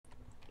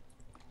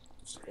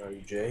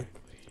Scotty J.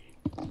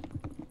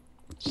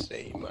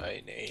 Say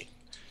my name.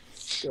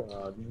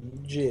 Scotty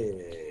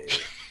J.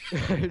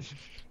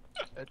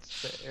 That's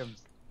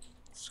Sam's.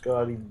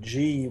 Scotty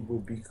G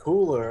would be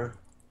cooler,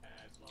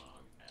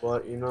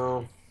 but you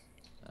know,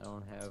 I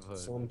don't have a.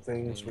 some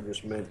things were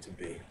just meant to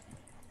be.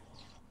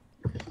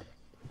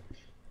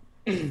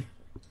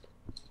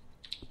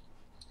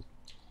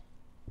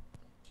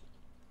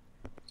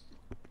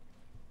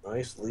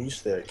 Nice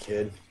leash there,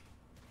 kid.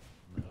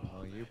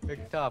 No, you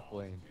picked top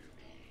lane.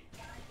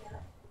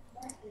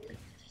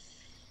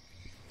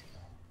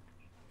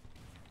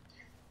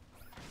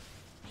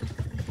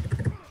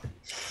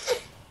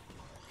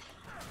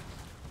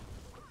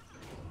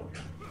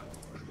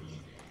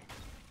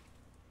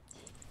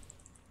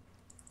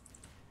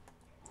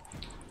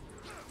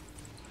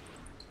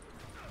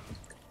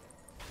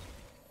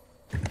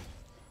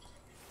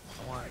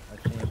 I want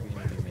a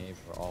champion to be made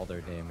for all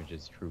their damage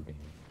is true damage.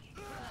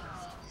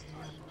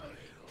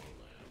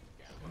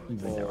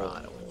 Even their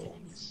auto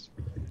attacks.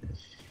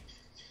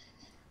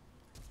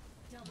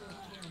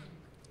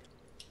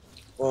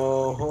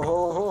 Oh, ho,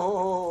 ho, ho,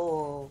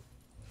 ho.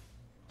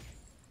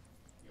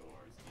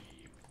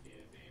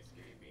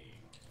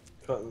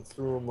 Cutting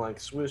through them like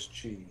Swiss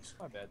cheese.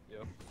 My bad,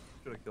 yo.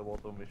 Should have killed both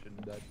of them. We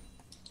shouldn't have died.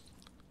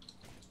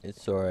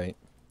 It's alright.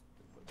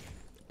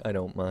 I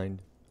don't mind.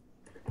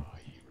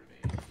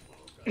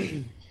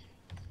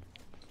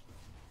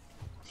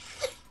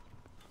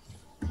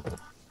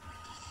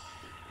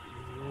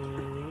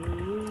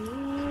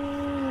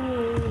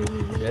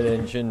 Jet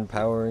engine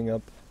powering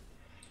up.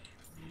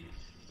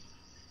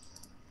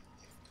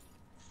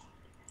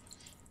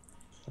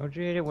 Don't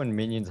you hate it when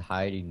minions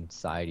hide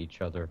inside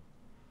each other?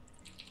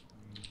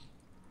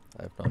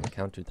 I've not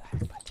encountered that,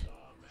 but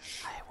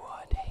I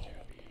would.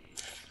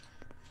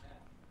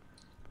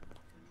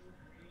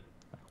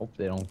 I hope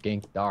they don't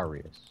gank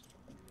Darius.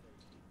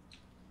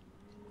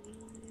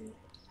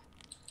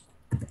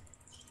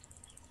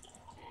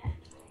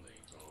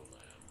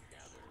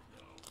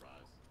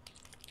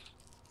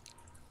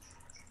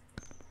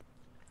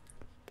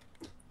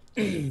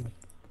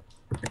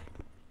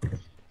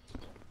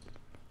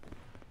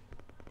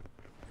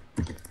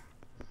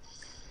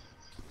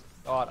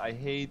 God, I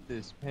hate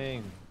this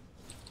ping.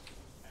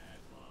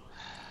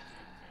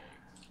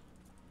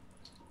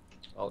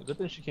 Oh, good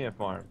thing she can't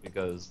farm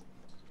because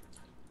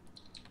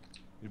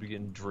you'd be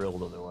getting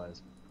drilled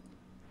otherwise.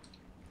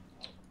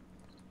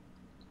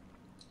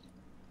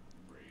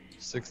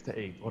 6 to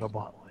 8. What a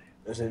bot lane.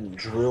 As in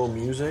drill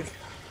music.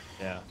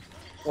 Yeah.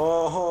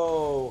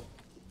 Oh,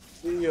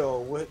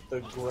 Theo with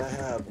the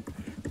grab.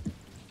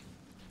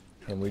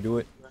 Can we do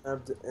it?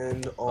 Grab to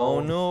end all. Oh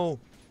no!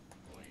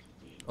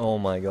 Oh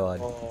my god.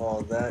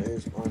 Oh, that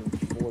is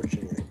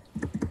unfortunate.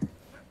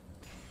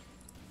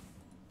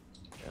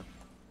 Yeah.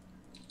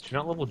 Did she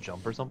not level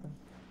jump or something?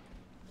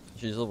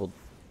 She's level.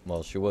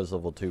 Well, she was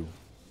level 2.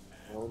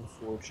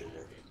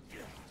 Unfortunate.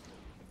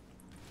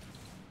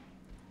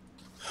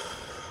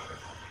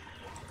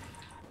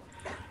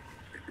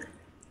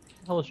 What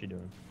the hell is she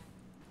doing?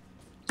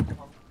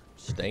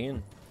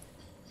 Staying.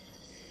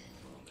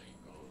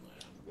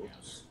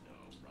 Whoops.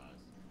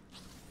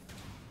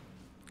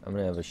 I'm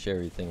gonna have a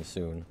Sherry thing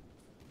soon.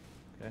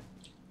 Okay.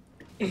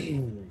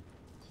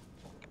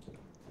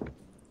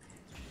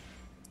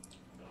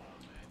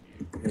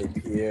 Hey,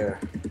 Pierre.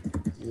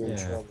 You're in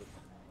Yeah. trouble.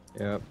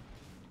 Yep.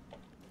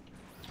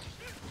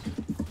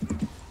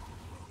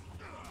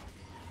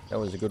 That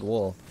was a good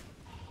wall.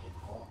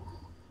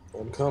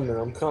 I'm coming,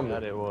 I'm coming.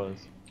 That it was.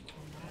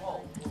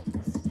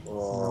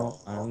 Oh,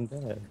 I'm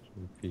dead.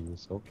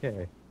 Peace.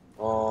 Okay.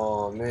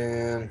 oh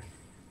man.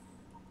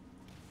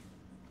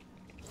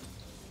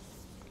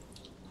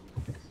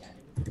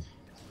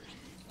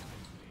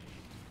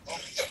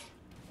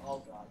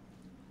 Oh god.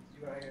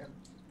 You right here.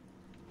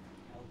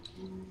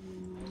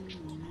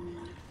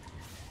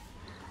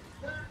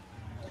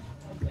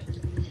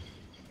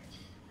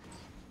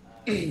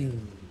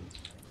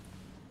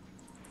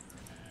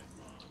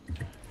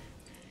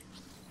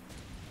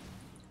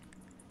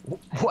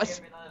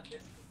 What?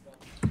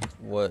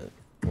 What?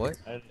 What?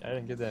 I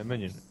didn't get that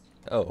minion.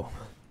 Oh.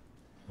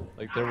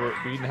 Like we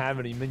didn't have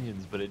any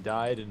minions, but it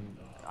died and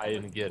I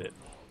didn't get it.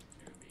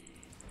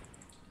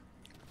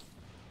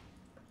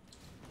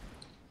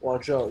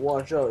 Watch out,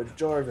 it's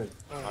Jarvan.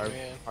 Oh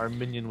man. Our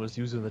minion was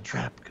using the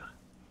trap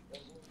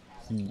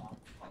gun.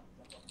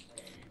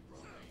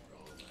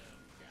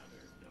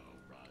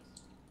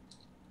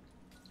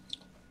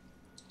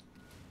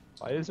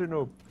 Why is there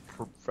no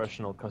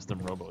professional custom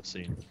robo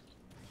scene?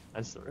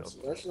 That's the real.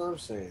 That's what I'm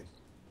saying.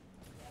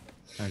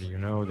 How do you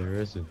know there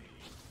isn't?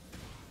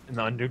 An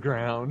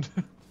underground.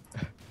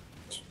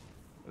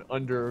 An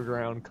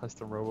underground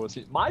custom robo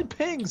scene. My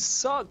ping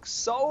sucks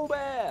so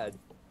bad.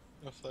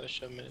 No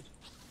flash on mid.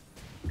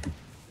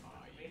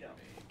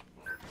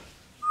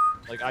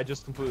 Like I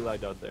just completely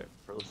lagged out there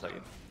for a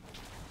second.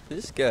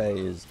 This guy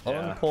is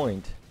Yeah. on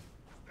point.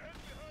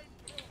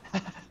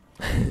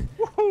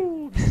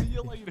 Woohoo! See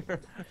you later.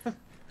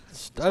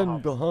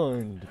 Stand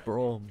behind,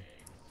 Brom.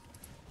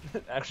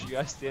 Actually,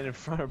 I stand in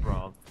front of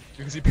Braum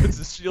because he puts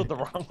his shield the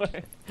wrong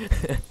way.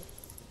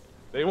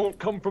 They won't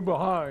come from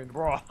behind,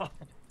 Braum.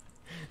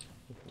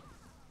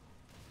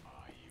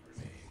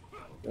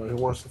 Who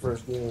wants the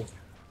first game?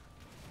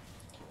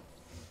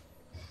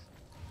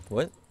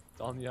 What?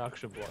 It's on the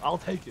auction block. I'll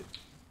take it.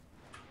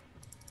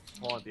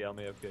 Hold on, I'm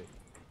AFK.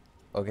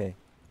 Okay.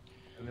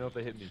 Let me know if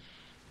they hit me.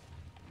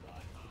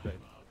 Okay.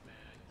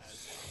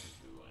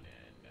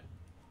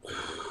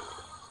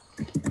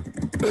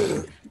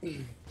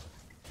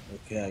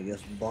 Okay, I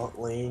guess bot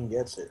lane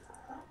gets it.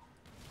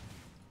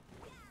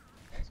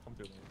 Let's come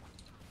through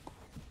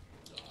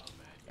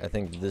I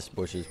think this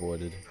bush is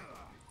warded.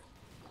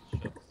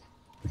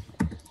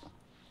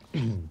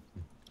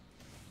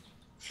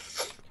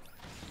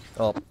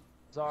 Oh.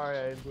 Sorry,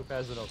 I didn't go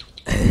fast enough.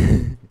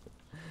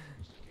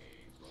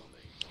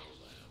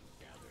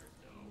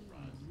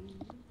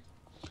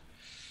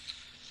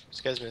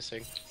 This guy's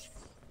missing.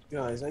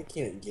 Guys, I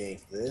can't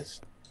gank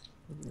this.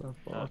 The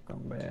fuck,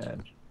 I'm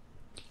bad.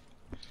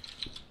 You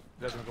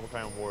guys are gonna go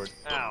try and ward.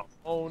 Ow!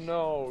 Oh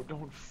no!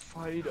 Don't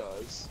fight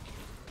us.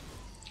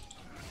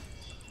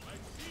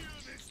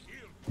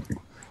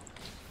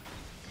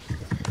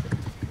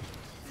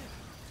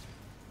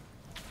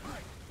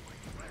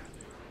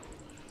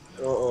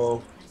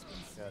 Uh-oh.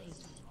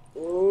 Yes.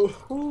 Oh,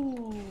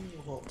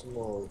 hot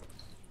lord.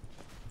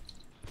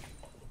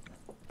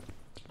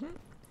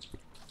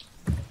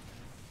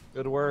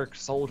 Good work,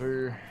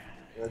 soldier.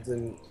 That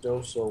didn't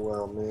go so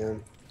well,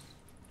 man.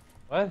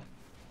 What?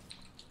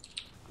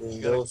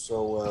 Didn't gotta- go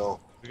so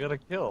well. We got a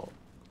kill.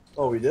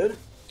 Oh, we did?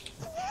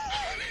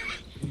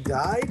 He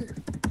died?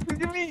 What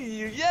do you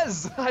mean?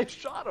 Yes! I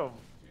shot him!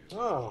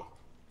 Oh,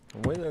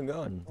 Where's the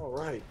gun?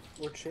 alright.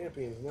 We're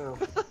champions now.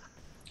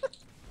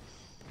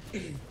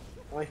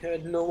 I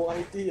had no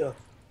idea.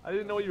 I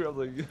didn't know you were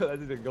able to. I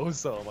didn't go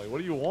so. I'm like, what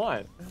do you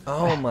want?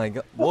 Oh my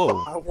god.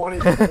 Whoa. I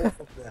wanted both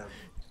of them.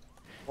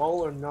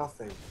 All or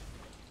nothing.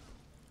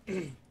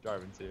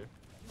 Jarvan's here.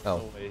 Oh.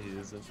 No way he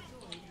isn't.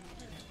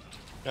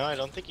 No, I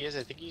don't think he is.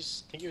 I think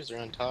he was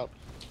around top.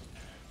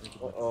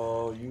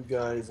 Uh-oh, you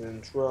guys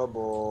in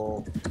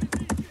trouble.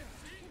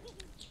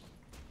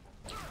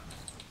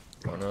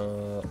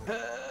 Gonna...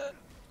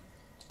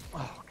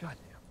 Oh goddamn.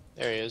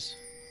 There he is.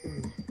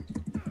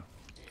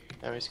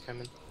 Now he's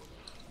coming.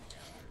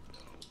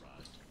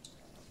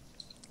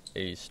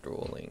 A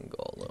strolling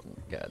golem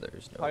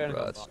gathers no I gotta go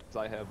rust. because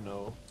I have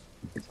no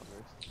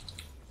summers.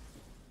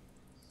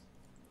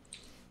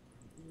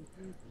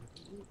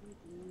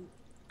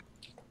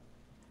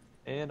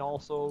 And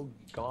also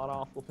god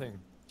awful ping.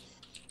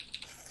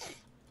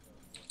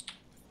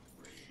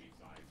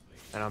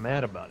 And I'm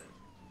mad about it.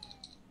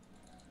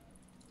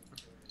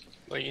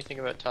 What do you think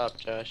about top,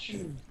 Josh?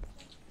 I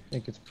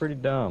think it's pretty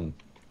dumb.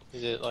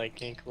 Is it like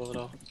gankable at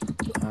all?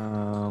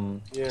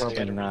 Yeah, Probably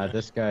gotta not. read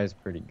This guy's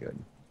pretty good.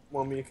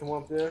 Want me to come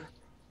up there?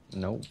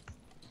 Nope.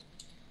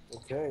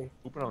 Okay.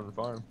 Open on the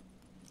farm.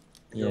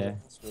 Yeah.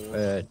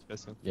 Careful,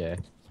 Missing. Yeah.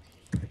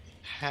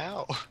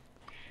 How?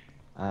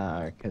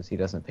 Because he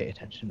doesn't pay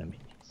attention to me.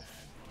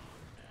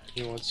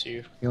 He wants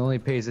you. He only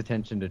pays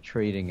attention to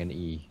trading an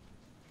E.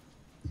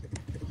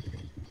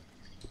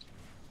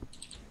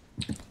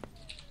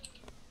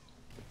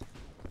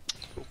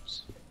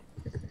 Oops.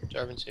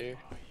 Jarvan's here.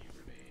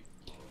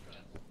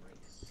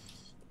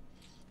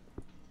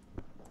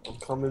 I'm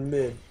coming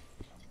mid.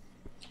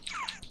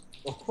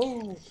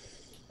 Oh,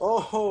 oh,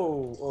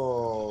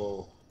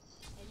 oh,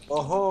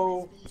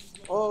 oh,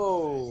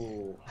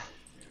 oh,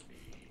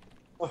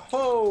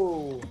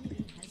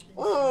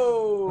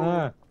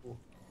 oh,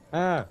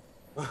 Ah!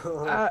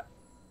 oh, Ah!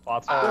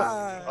 Bots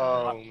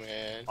Oh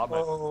man.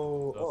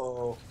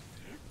 oh,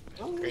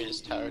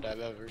 Greatest tower dive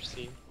I've ever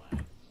seen.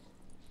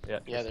 Yeah,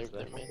 Yeah, this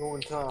they're is it. mid. I'm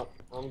going top.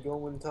 I'm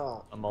going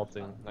top. I'm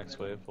ulting next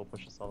wave. We'll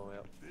push us all the way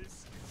up.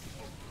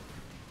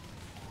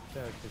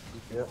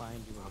 Yep.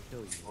 Find you and kill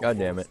you. God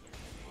damn it.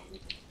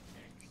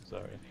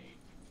 Sorry.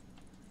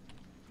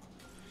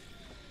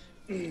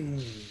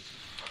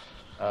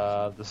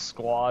 The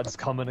squad's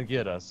coming to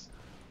get us.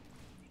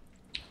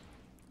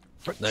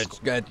 Let's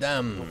get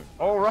them.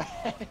 Alright!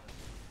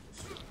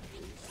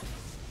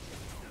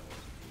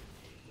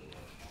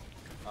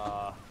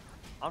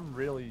 I'm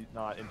really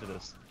not into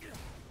this.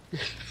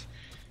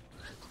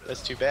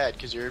 That's too bad,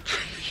 because you're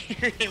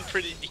you're in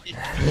pretty deep.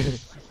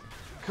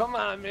 Come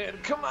on, man,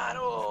 come on!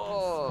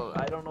 Oh,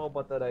 I don't know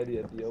about that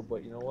idea, Dio,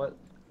 but you know what?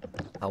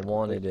 I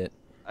wanted it.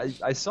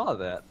 I saw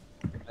that.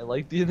 I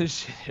like the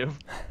initiative.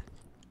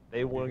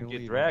 They wouldn't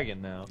get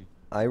dragon now.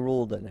 I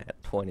rolled an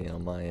at 20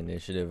 on my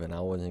initiative and I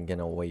wasn't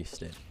gonna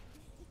waste it.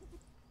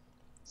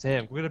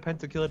 Sam, we're gonna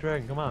pentakill a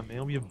dragon. Come on, man,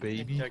 don't be a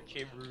baby.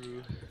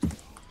 Yakebru.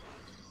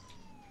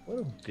 What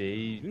a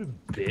baby!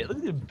 Look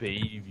at the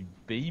baby,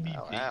 baby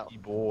Ow.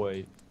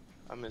 boy.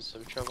 I'm in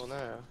some trouble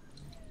now.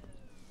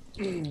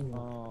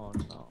 Oh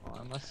no,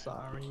 I'm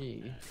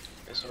sorry.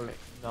 It's okay.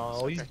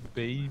 No, It's he's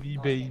okay.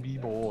 baby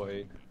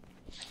boy.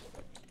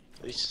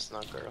 At least it's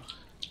not girl.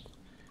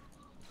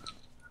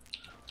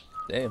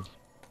 Damn.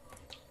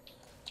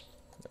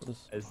 That was...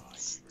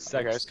 As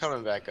That guy's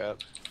coming back up.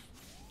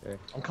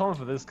 I'm coming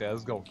for this guy.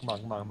 Let's go. Come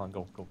on, come on, come on.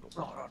 Go, go, go.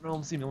 No, no, no. Let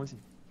me see me. Let me see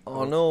me.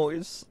 Oh no,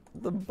 it's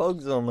the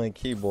bugs on my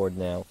keyboard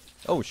now.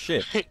 Oh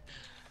shit.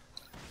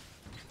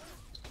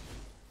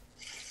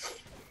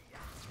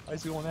 I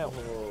see one out.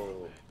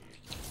 Oh.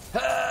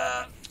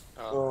 Oh.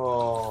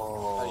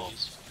 Oh.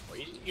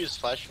 You didn't use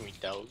flash when we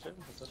dealt with him?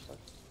 What the fuck?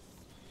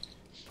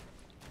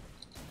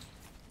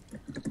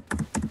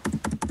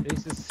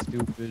 This is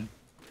stupid.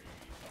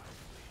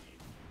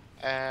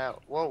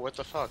 Whoa, what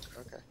the fuck?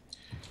 Okay.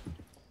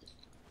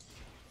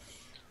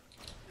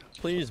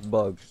 Please,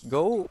 bug,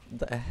 go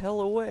the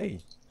hell away.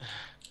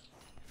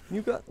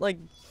 You got like,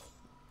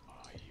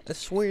 I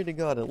swear to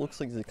God, it looks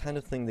like the kind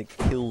of thing that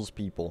kills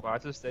people. Do I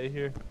have to stay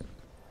here?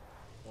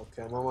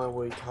 Okay, I'm on my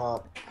way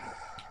top.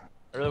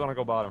 I really want to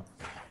go bottom.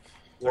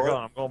 They're What?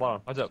 going. I'm going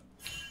bottom. Heads up.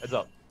 Heads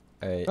up.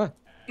 Hey,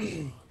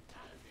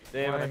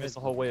 Damn, I missed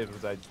the whole wave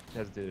because I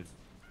hesitated.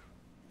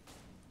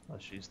 Oh,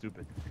 she's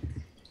stupid.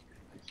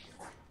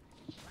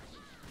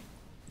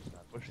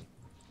 Not pushing.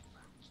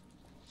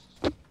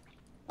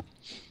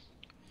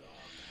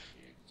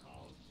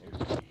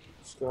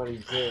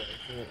 Scotty G.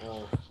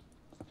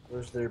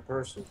 Where's their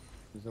person?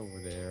 He's over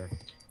there.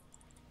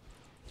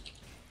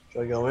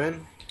 Should I go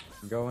in?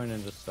 Go in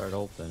and just start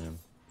opening him.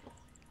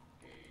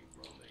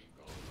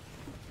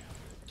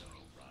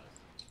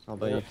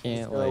 Although Yeah, you can't,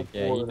 he's got like,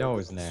 yeah, he forward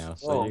knows of- now,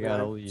 so Oh, you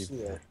gotta man, I leave. see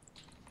that.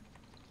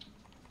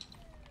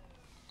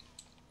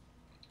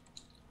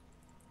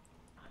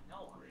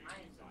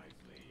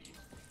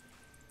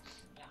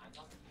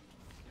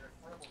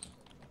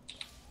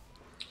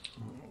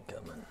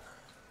 coming.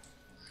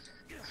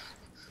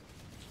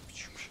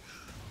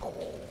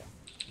 Oh,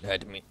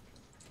 had me.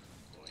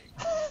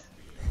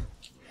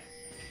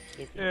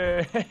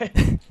 Yeah.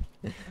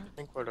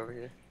 Think what over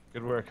here?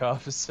 Good work,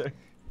 officer.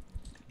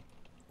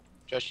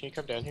 Josh, can you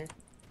come down here?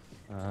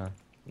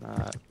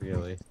 Not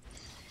really.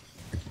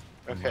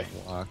 I Okay.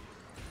 might walk.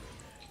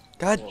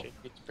 God, Okay,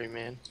 get the free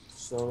man.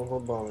 Son of a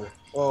bummer.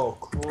 Oh,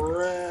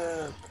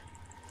 crap.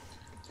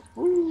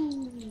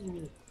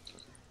 Woo.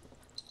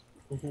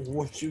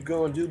 What you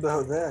gonna do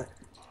about that?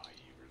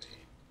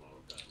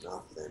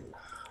 Nothing.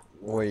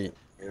 wait,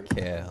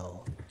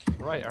 Cal.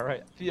 Right,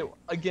 alright.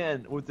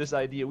 Again, with this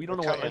idea, we don't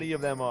know what Coming. any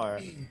of them are.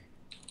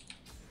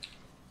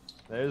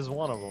 There's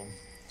one of them.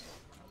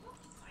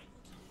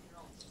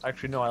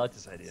 Actually, no, I like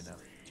this idea now.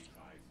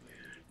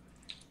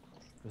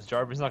 Because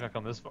Jarvis not gonna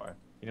come this far.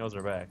 He knows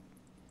we're back.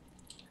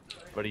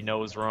 But he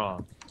knows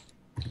wrong.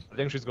 I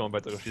think she's going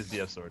back to go. She's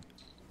DF sword.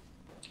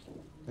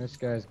 This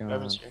guy's gone.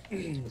 Evan's here.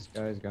 This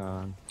guy's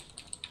gone.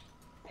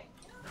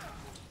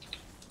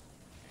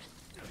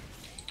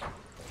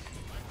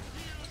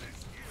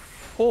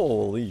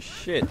 Holy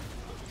shit.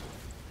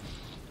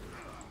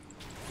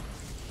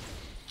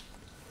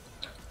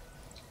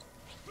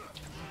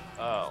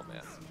 Oh,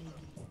 man.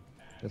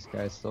 This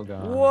guy's still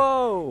gone.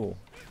 Whoa!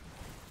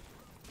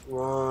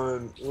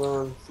 Run,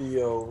 run,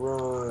 Theo,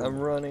 run. I'm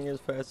running as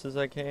fast as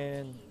I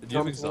can. Did you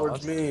have Come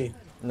towards exhaust? me.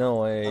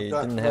 No, I I've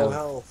got didn't no have.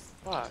 health.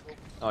 Fuck.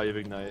 Oh, you have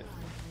ignite.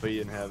 But you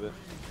didn't have it.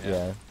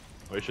 Yeah.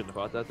 Oh, you shouldn't have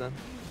fought that then?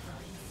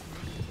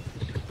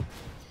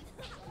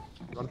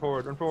 Run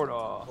forward, run forward.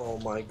 Oh. Oh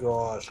my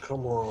gosh,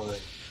 come on.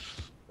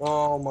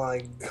 Oh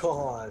my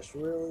gosh,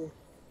 really?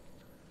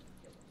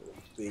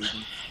 Baby.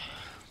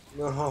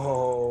 No.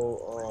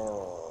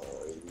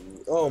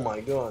 Oh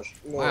my gosh.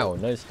 No. Wow,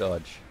 nice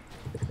dodge.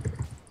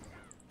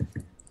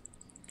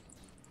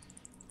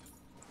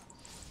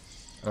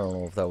 I don't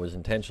know if that was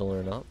intentional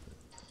or not.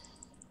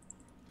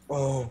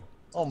 Oh,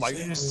 Oh my,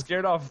 you just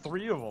scared off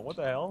 3 of them. What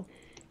the hell?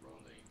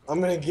 I'm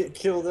gonna get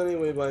killed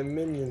anyway by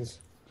minions.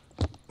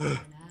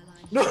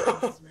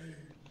 No!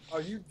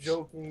 Are you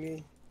joking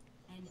me?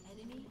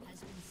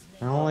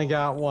 I only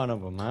got one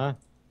of them, huh?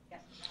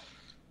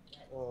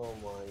 Oh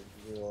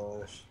my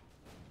gosh.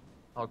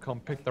 I'll come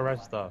pick the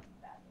rest up.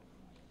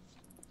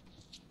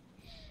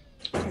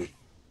 Okay.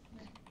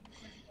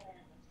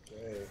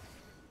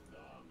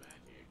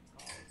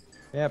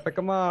 Yeah, pick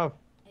him up.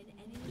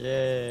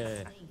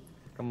 Yeah.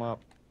 Pick him up.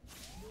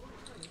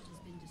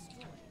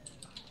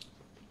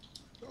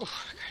 Oh,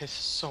 that guy has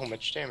so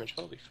much damage.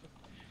 Holy fuck.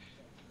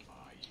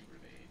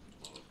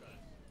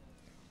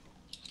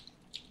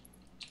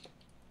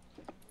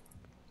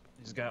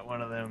 He's got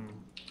one of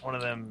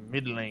them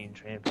mid lane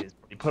champions.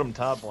 He put him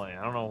top lane.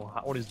 I don't know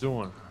what he's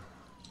doing.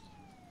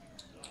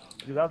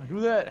 You allowed to do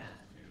that?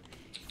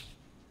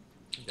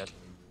 He got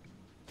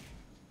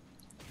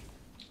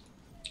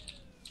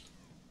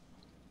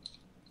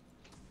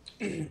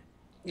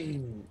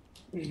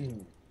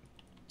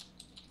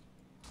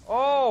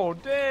Oh,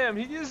 damn,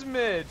 he is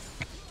mid.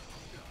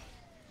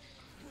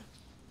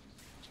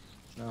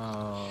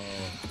 No.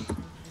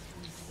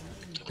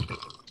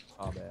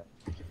 Oh, bad.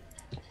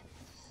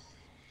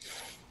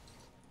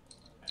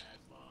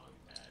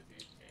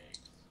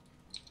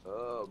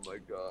 Oh my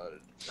god.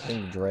 I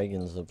think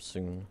Dragon's up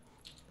soon.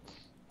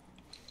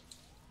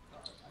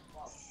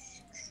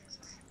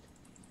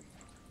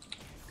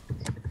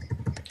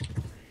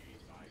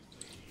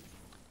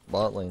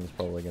 Bot lane's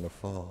probably gonna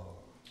fall.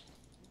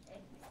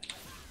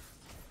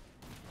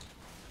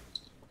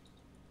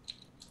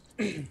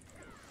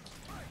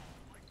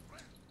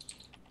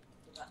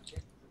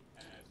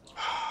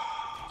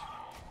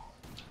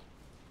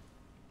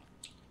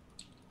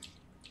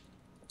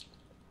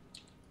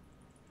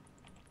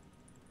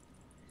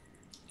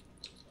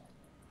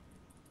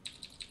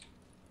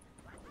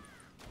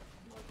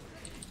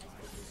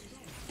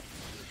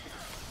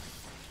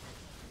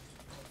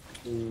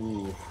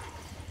 Ooh.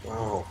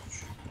 Wow.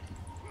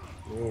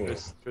 Ooh,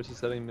 Chris is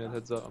setting mid.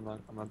 Heads up. I'm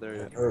not there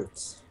that yet.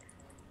 hurts.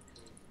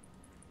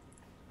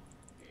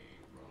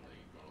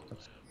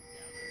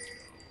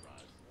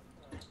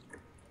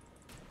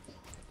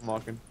 I'm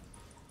walking.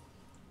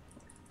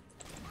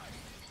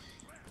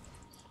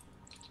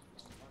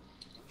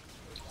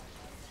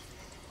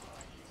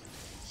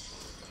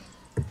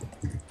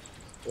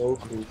 Oh,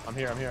 cool. I'm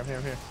here.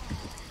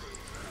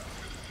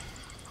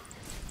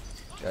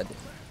 God.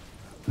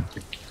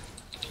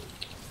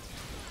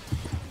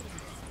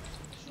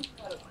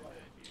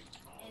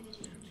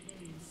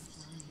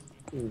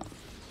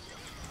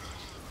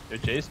 Yo,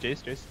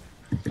 Jace.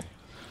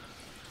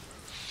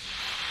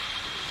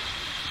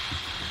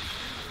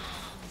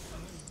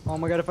 Oh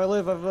my god, if I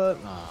live,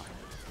 Nah.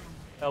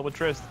 Hell with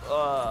Trist.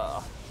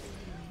 Uh-oh.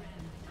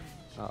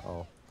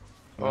 Oh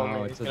No,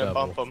 man, it's he's a gonna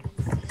double. bump him.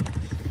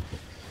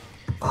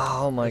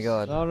 Oh my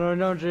god.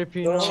 No,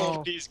 JP,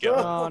 no. Please go.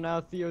 No,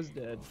 now Theo's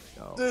dead.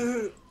 No.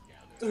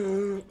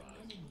 Beautiful.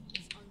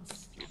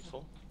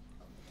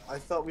 I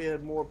thought we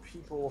had more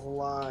people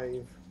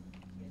alive.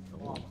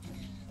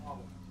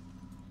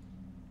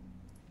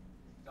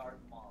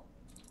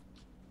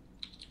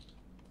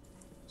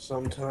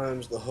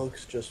 Sometimes the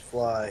hooks just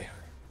fly.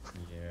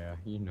 Yeah,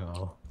 you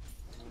know.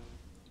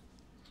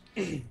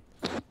 And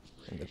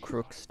the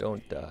crooks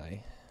don't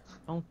die. I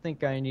don't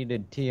think I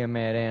needed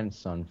Tiamat and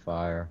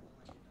Sunfire.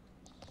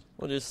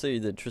 We'll just say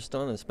that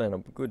Tristana spent a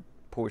good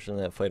portion of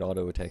that fight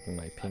auto-attacking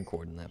my pink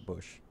ward in that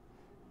bush.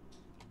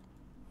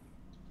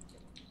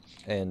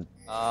 And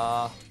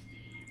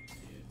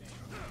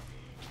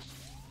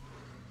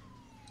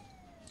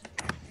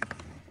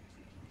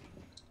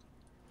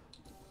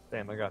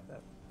Damn, I got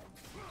that.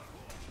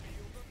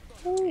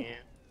 Yeah.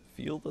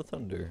 feel the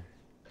thunder.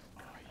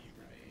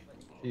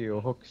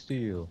 Steel, hook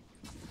steel.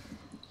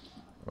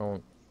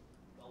 Oh,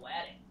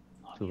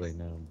 Too late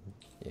now.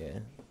 yeah.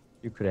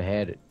 You could have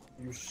had it.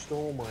 You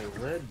stole my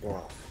red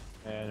buff.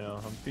 Yeah, I know.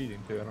 I'm feeding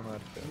too. I don't know.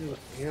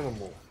 You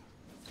animal.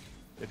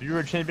 If you were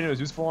a champion it was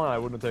useful on, I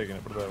wouldn't have taken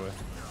it. Put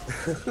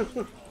it that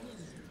way.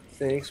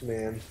 Thanks,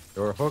 man.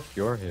 Your hook,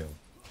 your hill.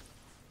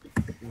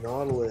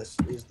 Nautilus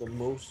is the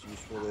most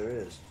useful there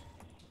is.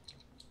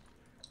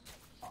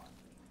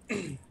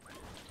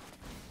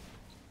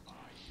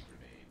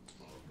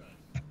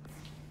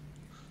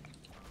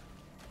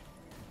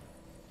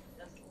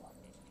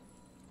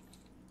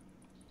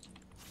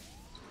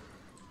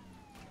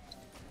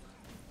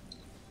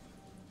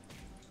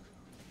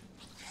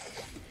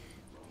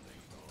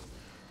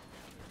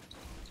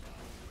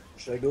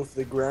 Should I go for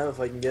the grab if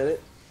I can get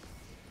it?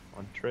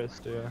 On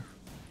Trist, yeah.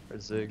 Or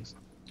Ziggs.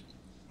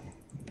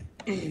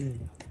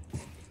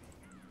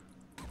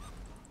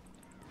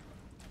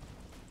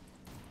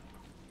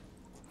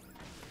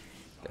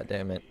 God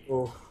damn it.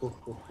 Oh.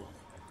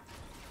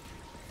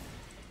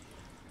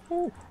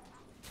 Woo.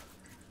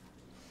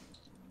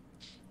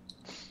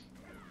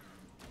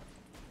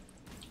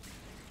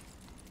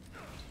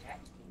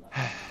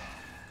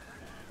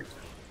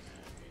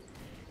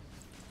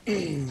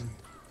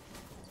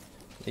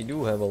 They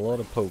do have a lot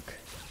of poke.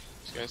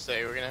 I was gonna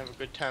say, we're gonna have a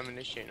good time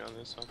initiating on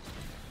this one.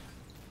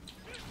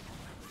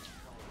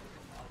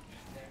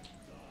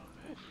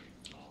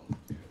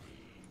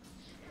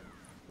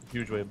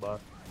 Huge wave bot.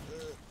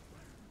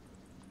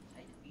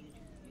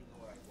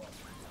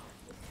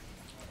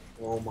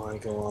 Oh my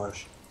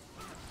gosh.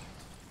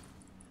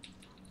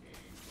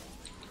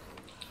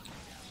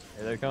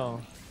 Here they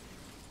come.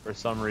 For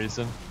some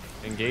reason.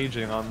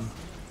 Engaging on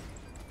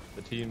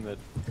the team that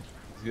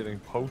is getting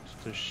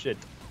poked to shit.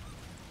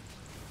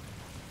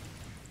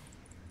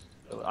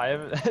 I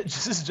haven't.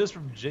 This is just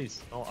from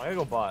Jace. Oh, I gotta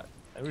go bot.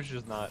 I wish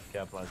just not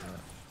capitalizing that.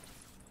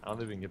 I don't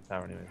think we can get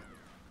power anyway.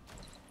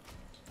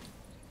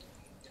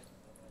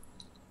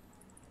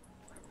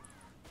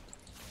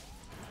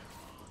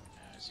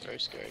 It's very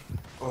scary.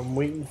 I'm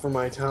waiting for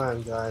my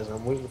time, guys.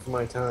 I'm waiting for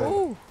my time.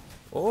 Oh!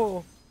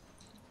 Oh!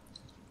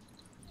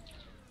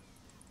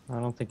 I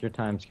don't think your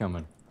time's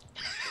coming.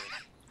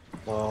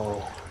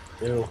 Oh,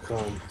 it'll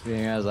come.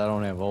 Seeing as I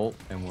don't have ult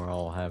and we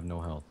all have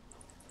no health.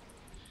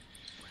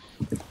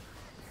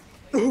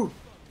 Ooh,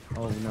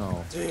 Oh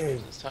no. dang.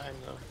 It's time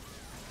though.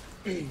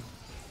 He's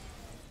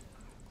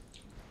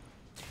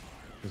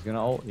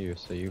gonna ult you,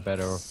 so you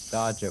better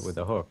dodge it with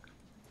a hook.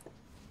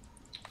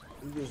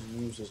 He just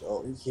used his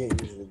ult. He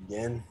can't use it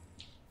again.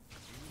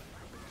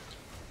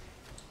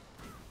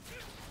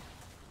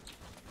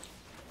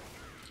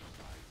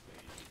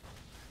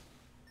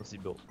 Unless he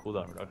built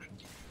cooldown reduction.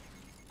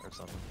 Or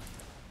something.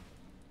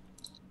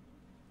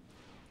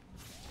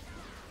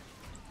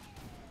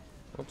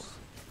 Oops.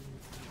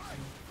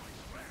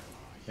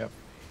 Yep.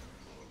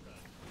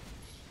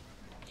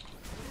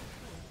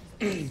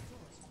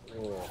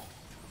 Oh.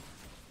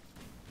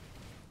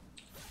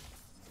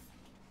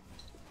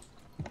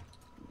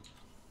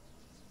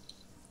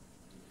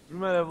 We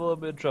might have a little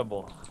bit of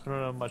trouble. We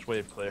don't have much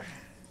wave clear.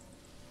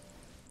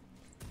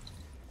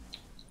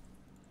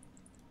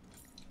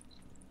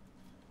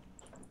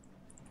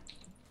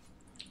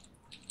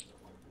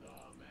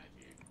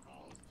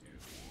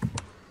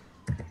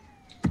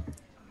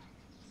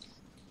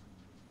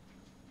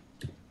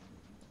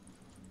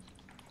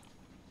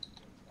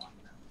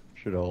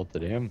 Should have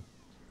ulted him.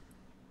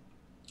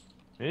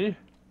 Me?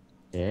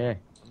 Yeah.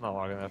 I'm not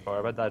walking that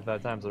far. I've died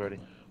 5 times already.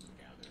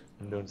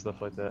 I'm doing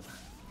stuff like that.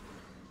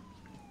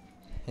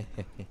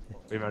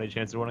 We have any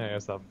chance of winning, I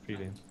gotta stop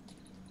feeding.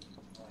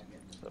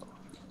 So.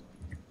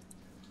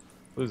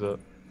 Who's up?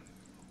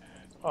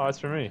 Oh, it's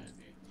for me.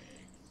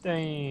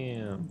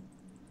 Damn.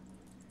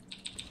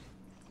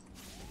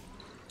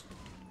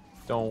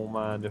 Don't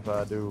mind if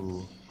I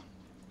do.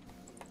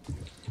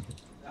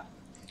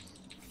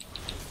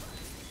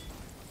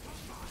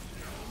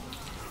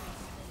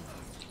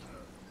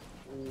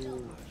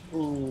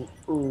 Ooh,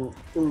 ooh,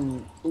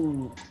 ooh,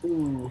 ooh,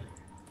 ooh.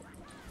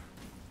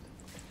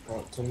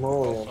 Oh,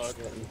 tomorrow Oh, I'm fuck.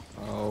 sweating.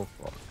 Oh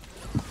fuck.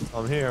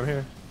 I'm here, I'm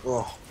here.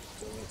 Oh,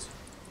 damn it.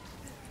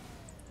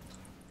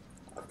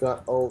 I've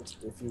got ult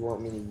if you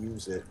want me to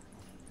use it.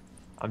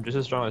 I'm just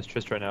as strong as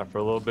Trist right now for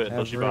a little bit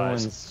until she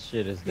buys. Everyone's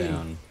shit is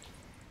down.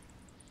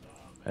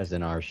 As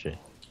in our shit.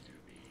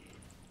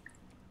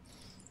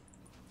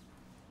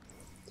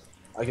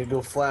 I could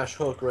go flash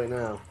hook right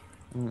now.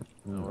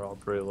 We're all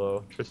pretty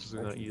low. Trist is I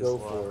gonna could eat go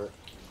us for alive. it.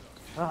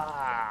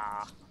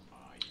 Ah!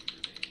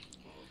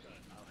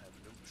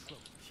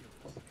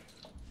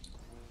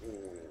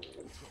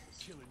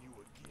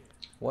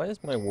 Why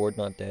is my ward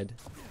not dead?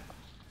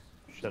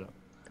 Shut up.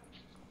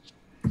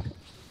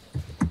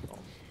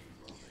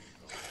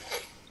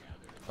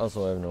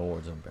 Also, I have no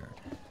wards on Baron.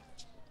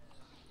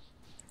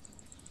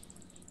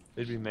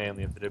 They'd be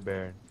manly if they did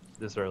Baron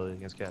this early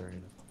against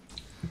Katarina.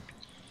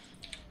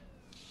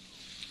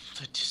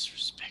 The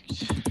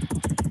disrespect.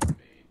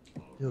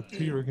 You'll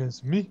tear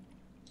against me?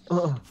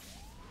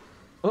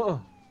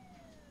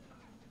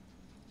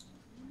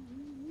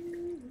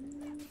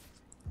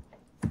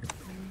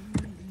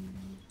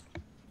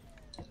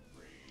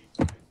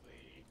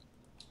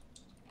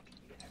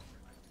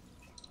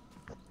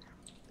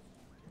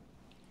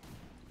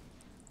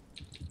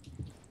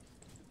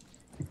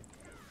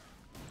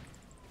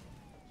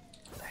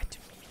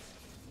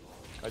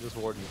 I just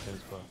warded the same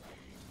spot.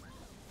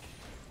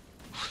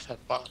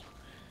 That bot.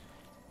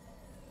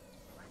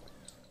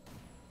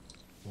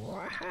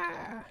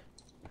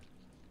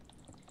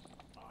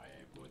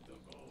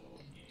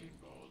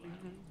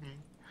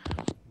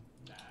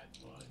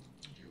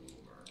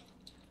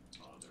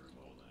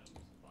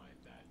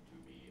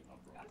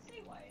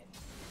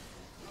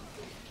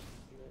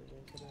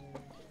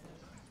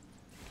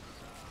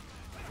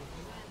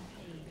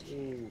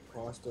 Ooh,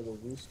 pasta la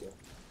vista.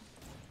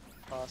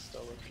 Pasta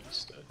la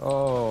vista.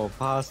 Oh,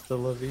 pasta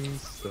la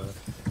vista.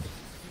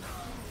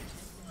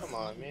 Come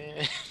on,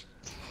 man.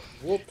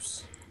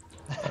 Whoops.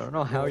 I don't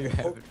know how you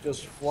have Hook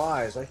just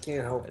flies. I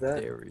can't help a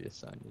that.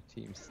 Darius on your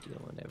team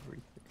stealing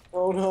everything.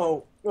 Oh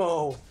no,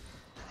 no,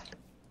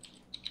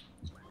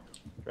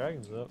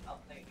 Dragon's up.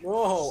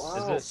 no!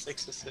 Is Ow. it?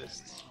 6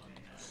 assists.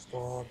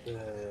 Stop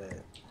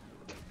it.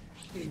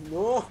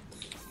 No!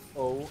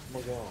 Oh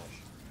my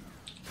gosh.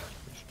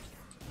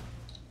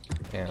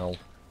 Ow.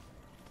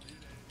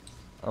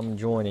 I'm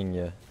joining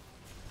you.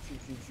 Choo,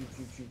 choo, choo,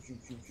 choo, choo, choo,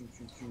 choo, choo,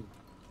 choo, choo.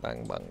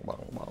 Bang, bang,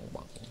 bang, bang,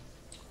 bang.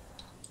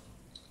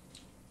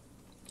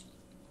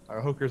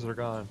 Our hookers are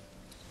gone.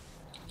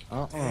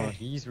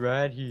 He's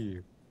right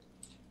here.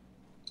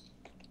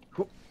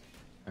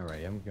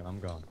 Alright, I'm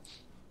gone.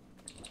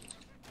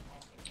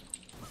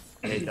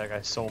 I hate that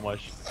guy so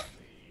much.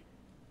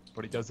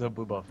 But he does have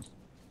blue buff.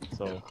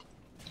 So,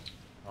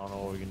 I don't know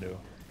what we can do.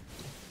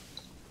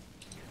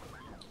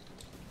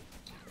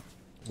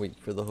 Wait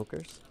for the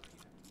hookers.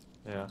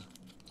 Yeah.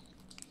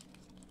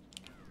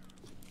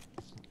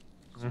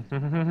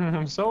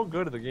 I'm so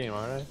good at the game,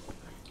 aren't I?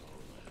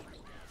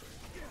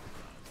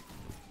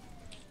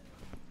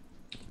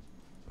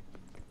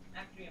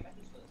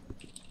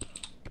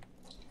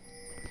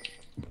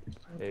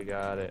 They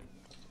got it.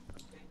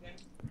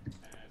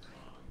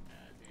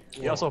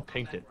 He also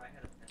pinked it.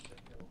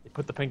 He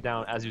put the pink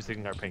down as he was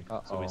taking our pink,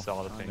 so we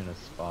saw the I'm pink. in a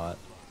spot.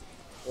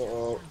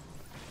 Uh-oh.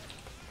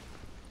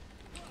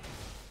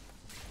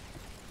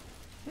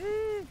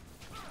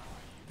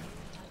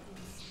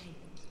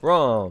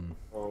 Rum.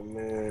 Oh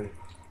man.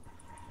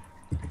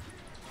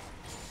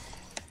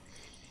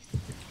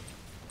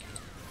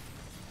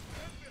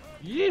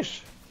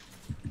 Yeesh!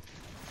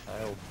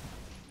 I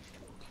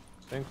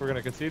think we're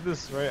gonna concede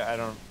this, right? I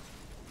don't...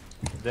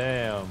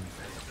 Damn.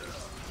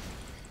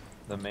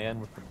 The man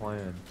with the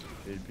plan,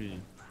 JP.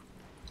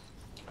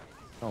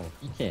 Oh,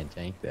 he can't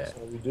tank that. That's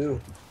how we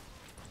do.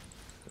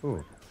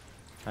 Ooh.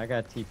 I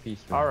got TP stream.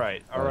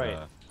 Alright, But, alright,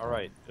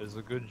 alright. It was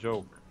a good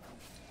joke.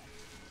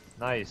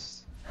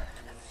 Nice.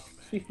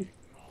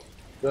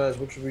 Guys,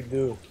 what should we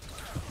do?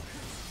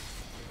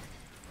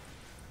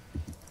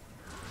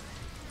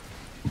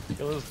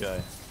 Kill this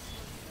guy.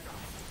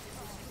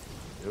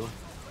 You.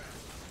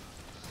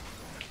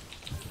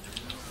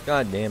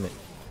 God damn it.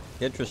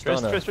 Get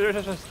Tristana.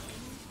 Triss.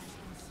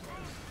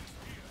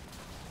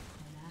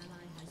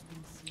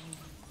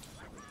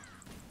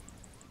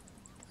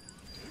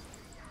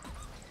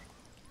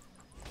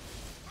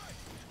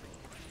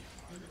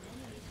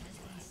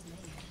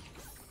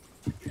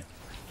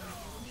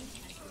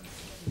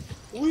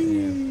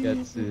 Sam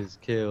gets his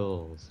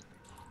kills.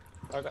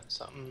 I got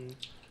something.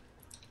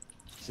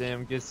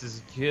 Sam gets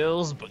his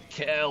kills, but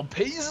Cal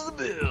pays the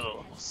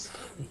bills.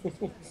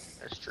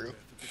 That's true.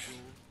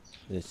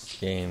 This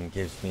game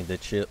gives me the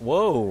chill.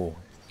 Whoa!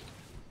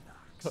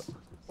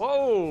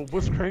 Whoa,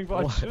 Blitzcrank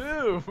bought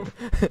you.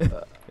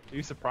 Are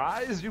you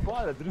surprised? You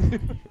bought it, didn't you?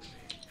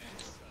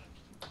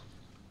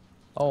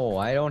 Oh,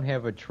 I don't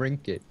have a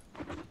trinket.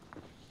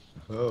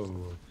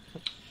 Oh.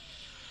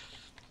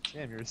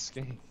 Damn, you're a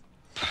skank.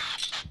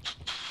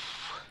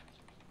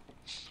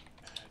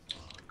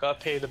 Gotta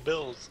pay the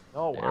bills.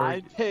 No,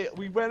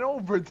 we went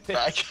over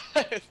this.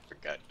 I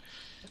forgot.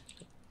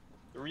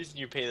 The reason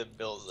you pay the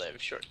bills is I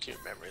have short-term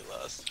memory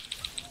loss.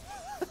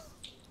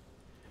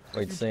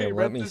 Wait, You pay Sam, let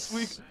rent me this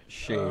week?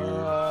 share.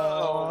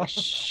 Oh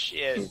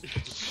shit.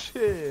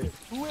 Shit.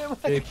 Who am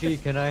I?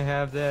 JP, can I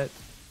have that?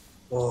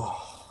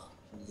 Oh,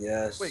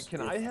 yes. Wait,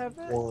 can I have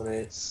that? Want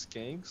it?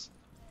 Skanks?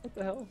 What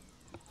the hell?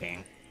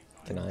 Can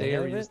I have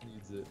Darius it?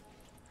 needs it.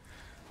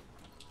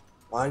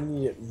 I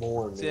need it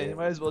more, man. See, you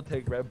might as well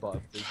take red buff.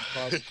 You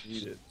probably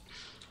need it.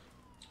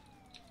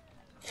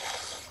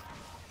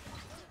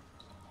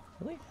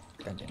 Really?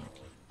 God damn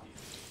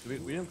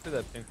it. We didn't play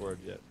that pink word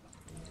yet.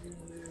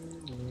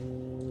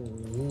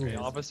 Okay,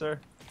 officer,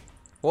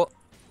 What?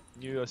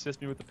 can you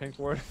assist me with the pink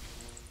word?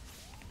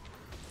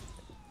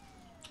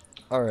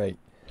 Alright.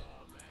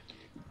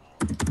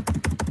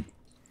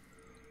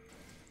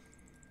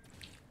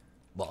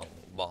 Bong,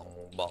 bong,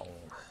 bong.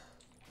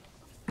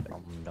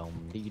 Dum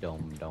dum dee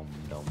dum dum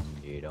dum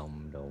dee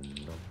dum dum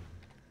dum.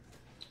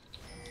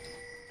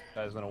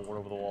 Guy's gonna ward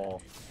over the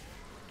wall.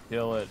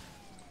 Kill it.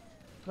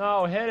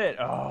 No, hit it!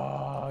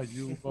 Ah,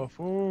 you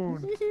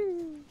buffoon!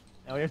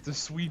 Now we have to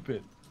sweep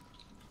it.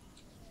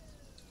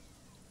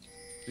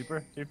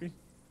 Sweeper, JP?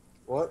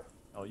 What?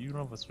 Oh, you don't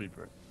have a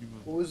sweeper.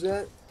 What was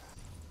that?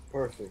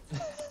 Perfect.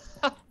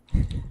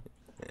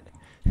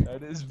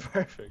 That is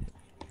perfect.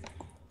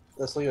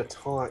 That's like a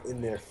taunt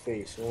in their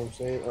face, you know what I'm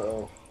saying?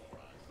 Uh-oh.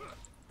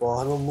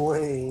 Bottom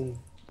lane.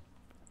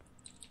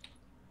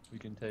 We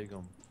can take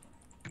them.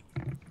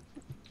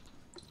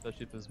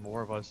 Especially if there's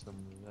more of us than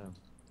them.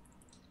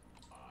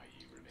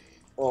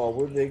 Oh,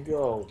 where'd they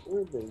go?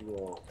 Where'd they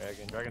go?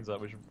 Dragon's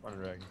up. We should run a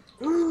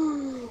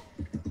dragon.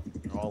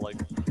 They're all like.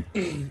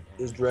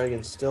 Is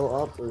Dragon still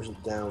up or is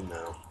it down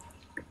now?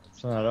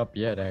 It's not up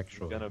yet, It's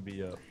actually. gonna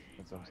be up.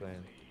 That's what I'm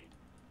saying.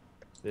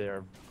 They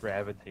are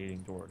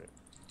gravitating toward it.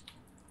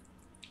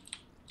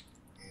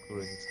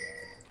 Including the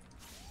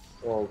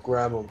sky. Oh,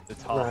 grab him. The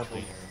top Grab laner.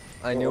 him.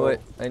 I knew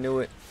it. I knew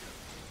it.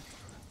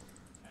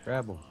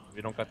 Grab him.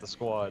 We don't got the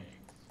squad.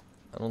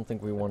 I don't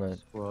think we want to.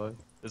 Squad.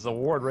 There's a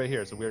ward right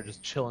here, so we are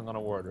just chilling on a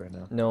ward right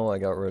now. No, I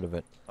got rid of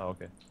it. Oh,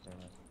 okay.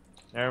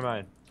 Never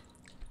mind.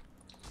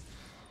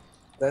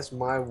 That's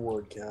my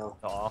ward, Cal.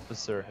 The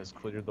officer has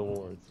cleared the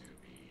wards.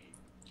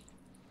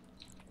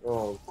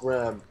 Oh,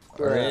 grab.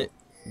 Alright.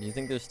 Do you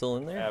think they're still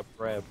in there?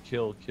 Grab,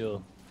 kill.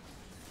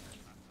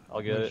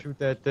 I'll get it. Shoot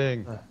that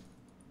thing.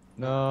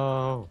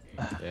 No.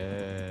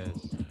 Yes.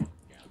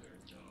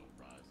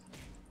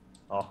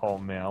 Oh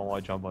man, I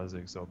want to jump on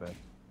Zig so bad.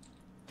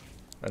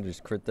 I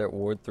just crit that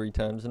ward 3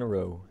 times in a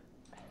row.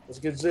 Let's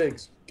get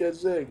Ziggs. Get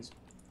Ziggs.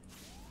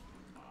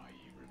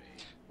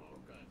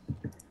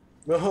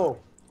 No.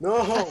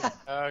 No.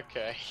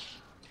 Okay.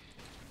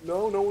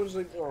 No one's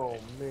like, oh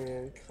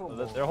man, come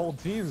on. Their whole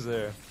team's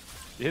there.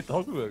 You hit the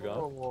Hokuga gun.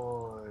 Come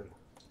on.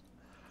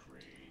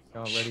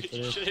 Y'all ready for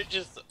You this? should have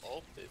just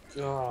ulted.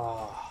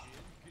 Ah,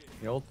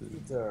 The ulti.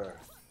 Peter.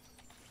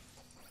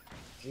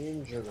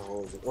 Ginger the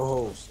hose.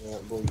 Oh, snap,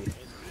 boogie.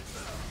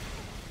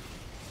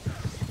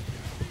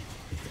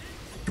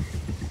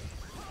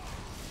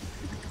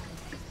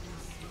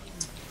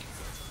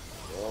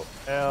 Well,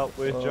 Help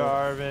with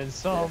Jarvan,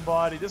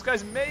 somebody. This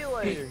guy's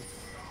meleeing.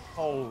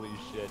 Holy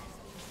shit.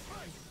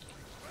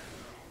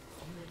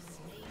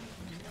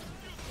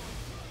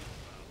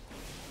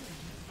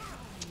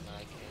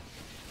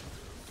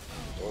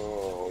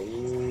 oh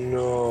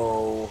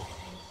no.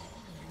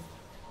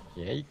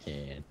 Yeah, you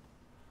can.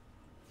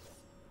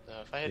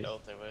 No, if I had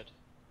ult, I would.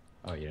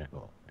 Oh, yeah.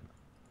 Oh.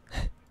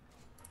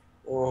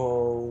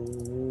 Oh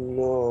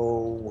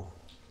no.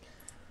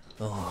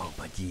 Oh,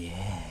 but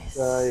yes.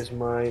 Guys,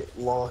 my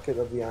locket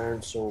of the Iron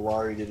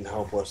Solari didn't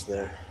help us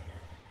there.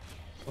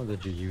 Oh,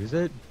 did you use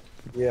it?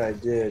 Yeah, I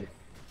did.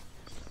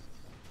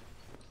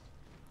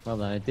 Well,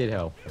 then it did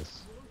help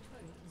us.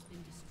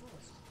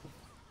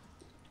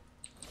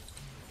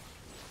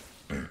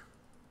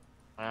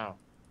 Wow.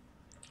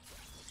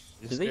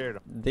 You Did scared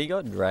him. they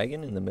got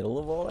dragon in the middle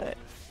of all that?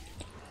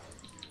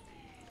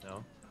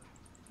 No?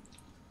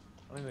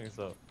 I don't think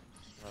so.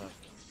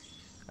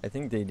 I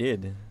think they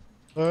did.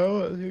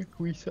 Oh, I think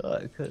we saw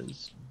it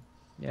because,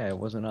 yeah, it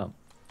wasn't up.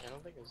 I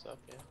don't think it's up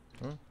yet.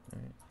 Alright.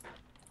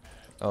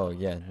 Oh,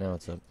 yeah, now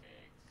it's up.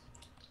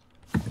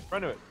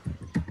 Run to it.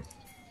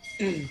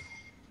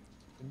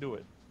 And do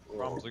it.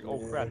 Rom's like, oh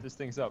crap, this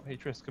thing's up. Hey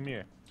Tris, come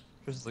here.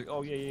 Tris is like,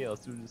 oh yeah,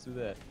 let's do this, do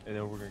that. And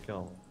then we're gonna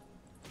kill him.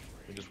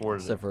 We just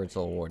warded Except it. for it's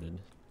all warded.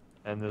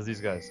 And there's these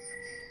guys.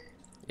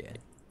 Yeah.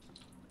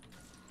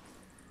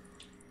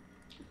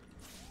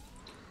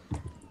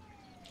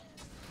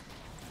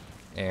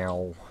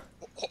 Ow.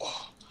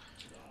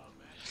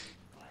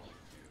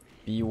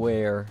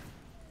 Beware.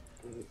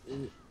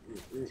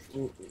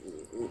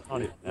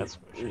 Not even that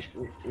squishy.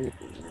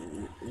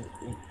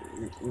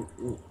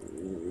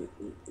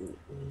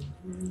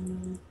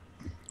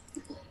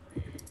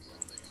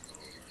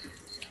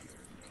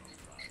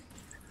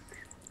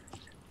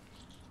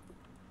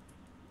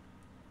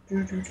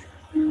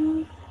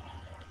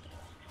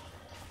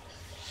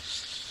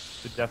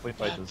 Should definitely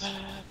fight this.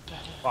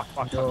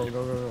 Fuck.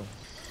 Go.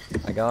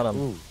 I got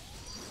him. Ooh.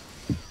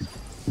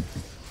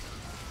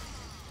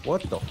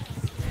 What the?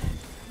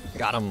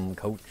 Got him,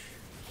 coach.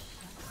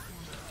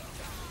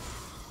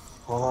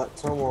 Hot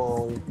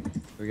tamale.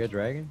 We got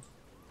dragon?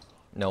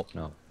 Nope.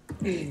 No.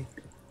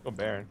 Go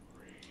Baron.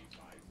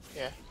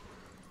 Yeah.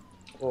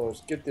 Oh,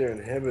 let's get their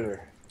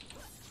inhibitor.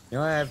 You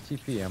know, I have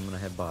TP. I'm gonna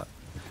head bot.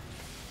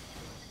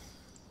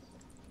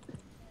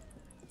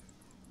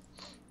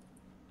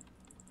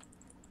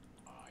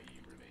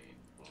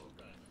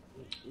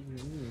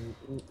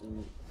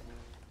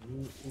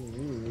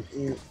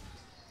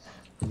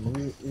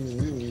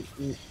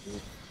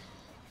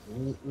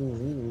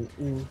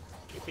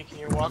 JP, can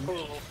you walk a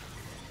little?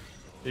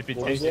 JP,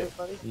 What tank is it. it,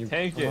 buddy? You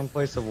Tank it. Someone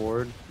place a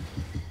ward.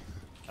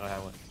 I don't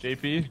have one.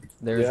 JP,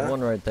 There's Yeah? one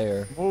right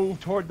there. move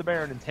toward the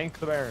Baron and tank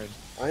the Baron.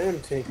 I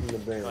am taking the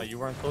No, band. you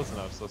weren't close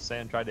enough, so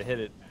Sam tried to hit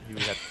it. He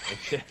would have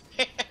to tank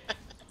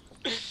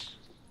it.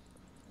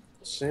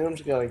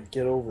 Sam's gotta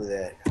get over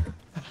that.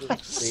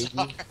 Baby.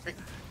 Sorry.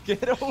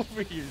 Get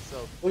over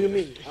yourself. What do you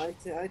mean?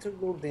 I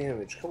took no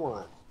damage. Come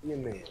on. Be a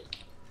man.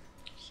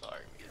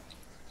 Sorry.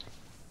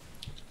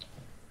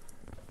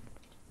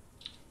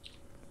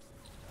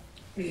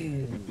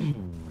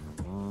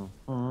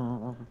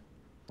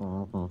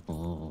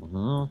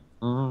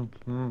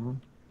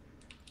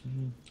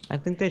 I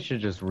think they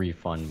should just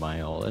refund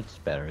my ult. It's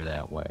better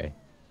that way.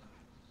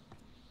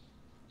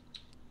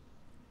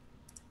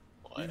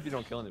 Even if you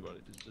don't kill anybody,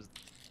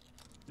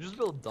 you just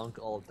build dunk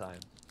all the time.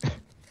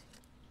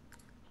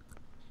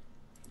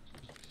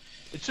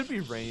 It should be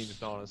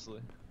ranged,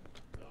 honestly.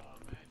 You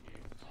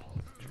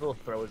should be able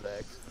to throw his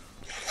axe.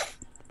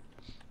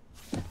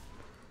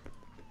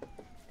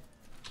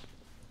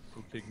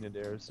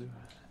 Pupignadarasu.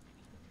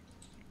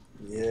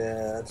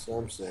 Yeah, that's what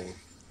I'm saying.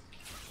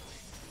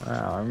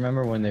 Wow, I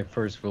remember when they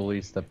first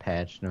released the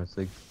patch notes,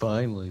 like,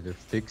 finally they're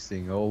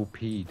fixing OP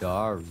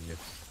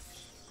Darius.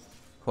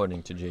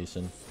 According to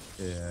Jason.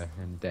 Yeah,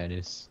 and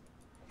Dennis.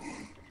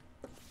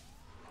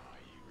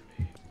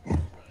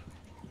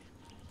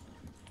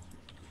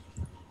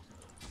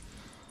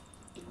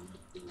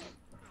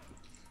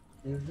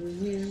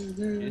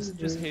 Jason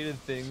just hated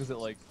things that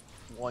like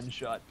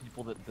one-shot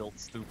people that built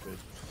stupid.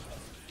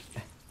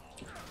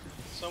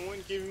 Someone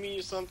give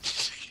me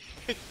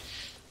something.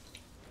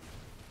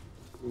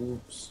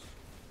 Oops.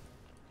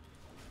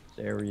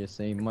 Darius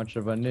ain't much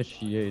of an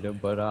initiator,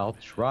 but I'll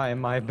try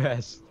my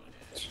best.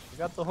 We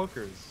got the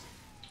hookers.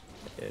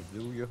 Yeah,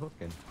 do your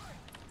hooking.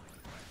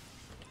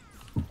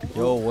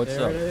 Yo, what's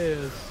There up? it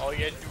is. All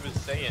you had to do was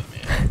say it,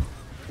 man.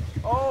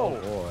 Oh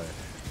boy.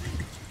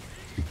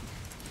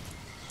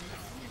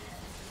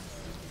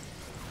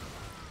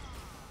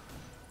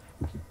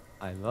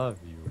 I love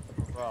you.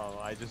 Bro,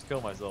 I just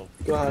killed myself.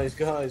 Guys,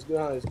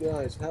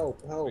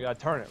 help. We gotta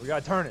turn it. We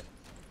gotta turn it.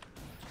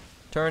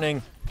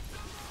 Turning.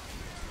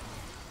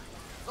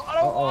 I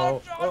don't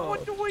want Uh-oh. John.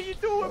 What are you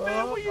doing,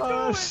 man? What are you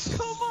doing?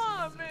 Come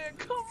on, man.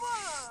 Come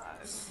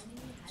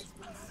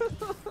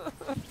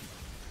on.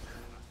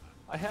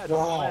 I had a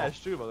Wow.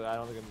 flash too, but I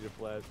don't think I need a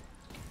flash.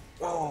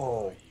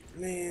 Oh,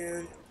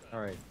 man.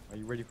 Alright, are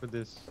you ready for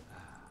this?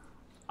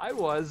 I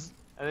was,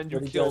 and then you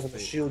What do you guys killed have to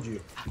me. shield you?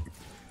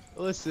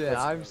 Listen, Let's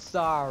I'm go.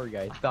 sorry.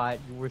 I thought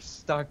you were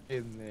stuck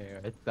in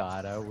there. I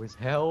thought I was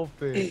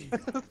helping.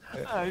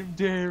 I'm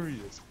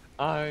Darius.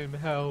 I'm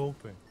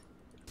helping.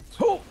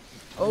 Oh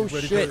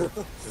Ready shit.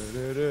 for-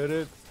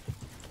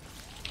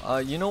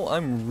 You know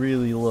I'm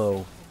really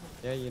low.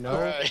 Yeah, you know.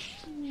 Alright.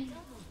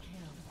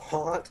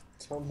 Hot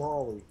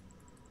tamale.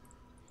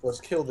 Let's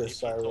kill this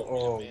JP Cyro.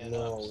 told me to Oh man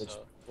no, up, it's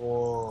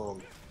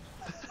so-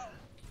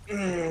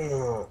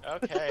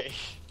 Okay.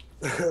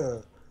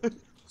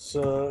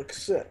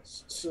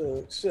 Success.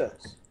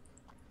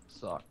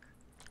 Suck.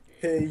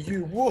 Hey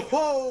you,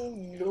 whoa,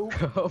 nope.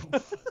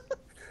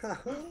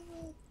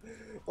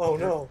 Oh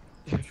no,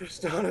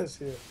 Tristana's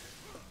here.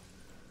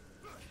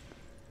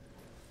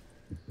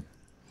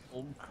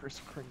 Old Chris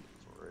Kringle's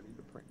ready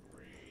to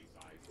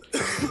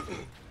Pringle.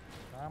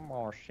 I'm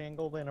more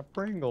shingle than a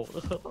Pringle.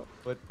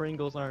 But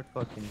Pringles aren't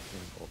fucking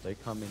single. They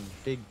come in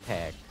big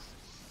packs.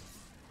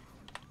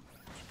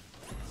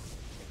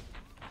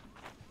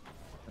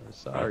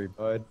 Sorry,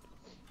 bud.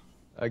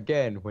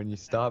 Again, when you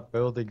stop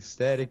building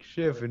static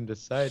shift and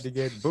decide to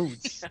get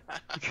boots.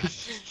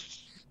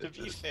 To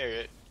be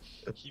fair,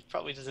 he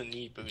probably doesn't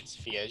need boots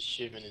if he has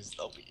Shiv in his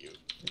W.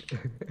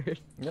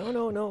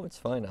 No, it's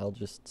fine. I'll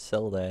just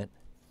sell that.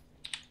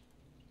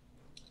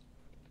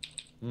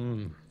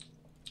 Makes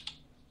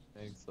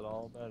it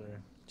all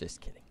better. Just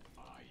kidding.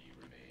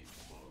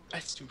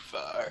 That's too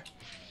far.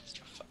 That's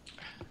too far.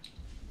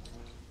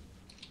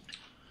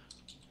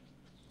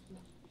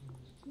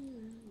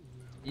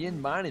 He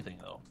didn't buy anything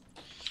though.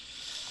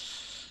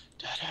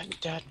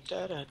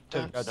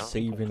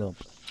 Saving up.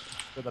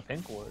 For the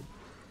pink ward.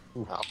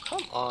 Oh,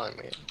 come on,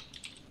 man.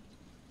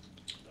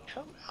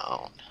 Come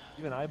on.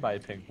 Even I buy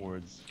pink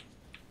wards.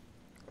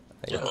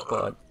 I have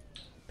bought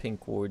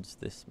pink wards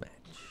this match.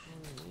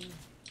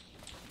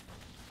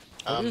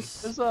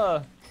 This is that's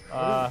a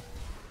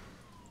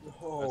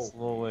Oh,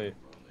 little late.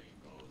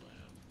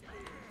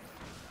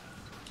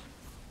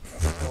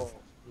 oh,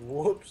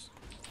 whoops.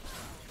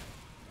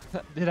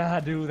 Did I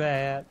do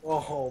that?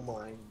 Oh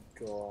my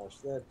gosh,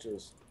 that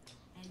just...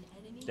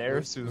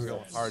 Darisu's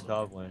going hard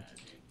top lane.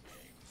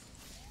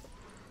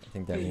 I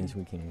think that means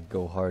we can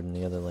go hard in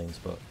the other lanes,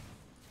 but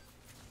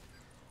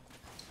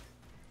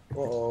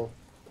Uh-oh.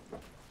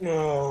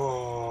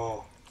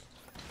 No.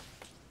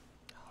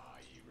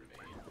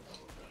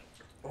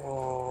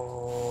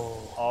 Oh.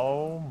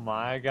 Oh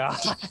my god.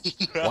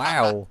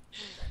 wow. What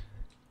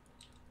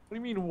do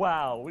you mean,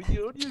 wow? What do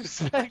you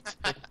expect?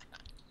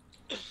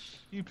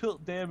 You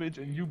built damage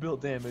and you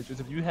built damage as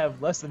if you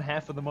have less than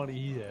half of the money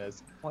he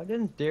has. Why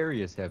didn't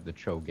Darius have the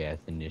Cho'Gath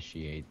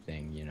initiate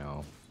thing, you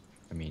know?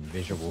 I mean,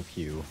 visual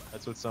cue.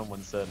 That's what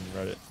someone said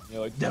in Reddit. You're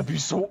like, that'd be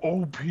so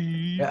OP.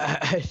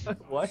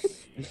 What?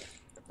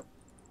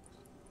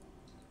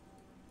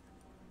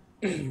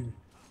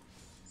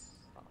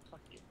 Oh,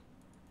 fuck you.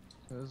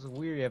 It was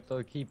weird, you have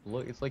to keep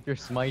look. It's like you're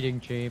smiting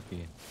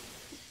champion.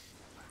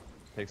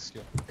 Takes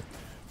skill.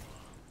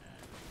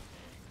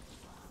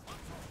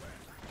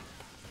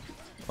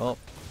 Oh,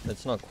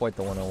 that's not quite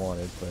the one I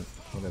wanted, but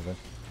whatever.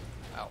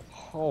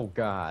 Oh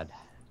god.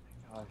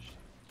 Gosh.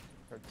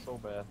 Hurt so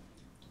bad.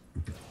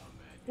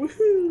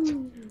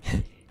 Woohoo!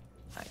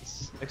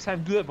 Nice. Next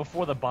time do that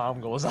before the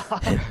bomb goes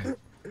off.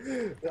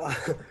 I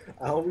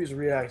always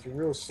react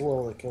real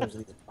slow when it comes to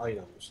these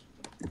items.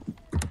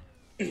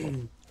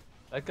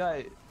 That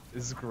guy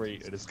is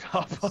great at his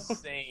combo.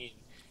 Insane.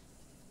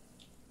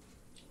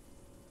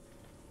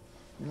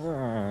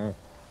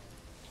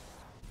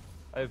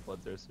 I have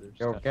bloodthirster.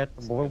 Go get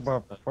the blue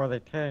buff before they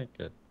take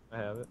it. I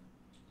have it.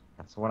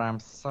 That's what I'm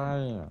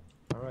saying.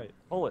 Alright,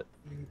 pull it.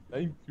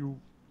 Thank you.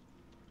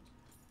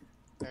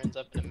 Turns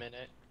up in a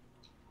minute.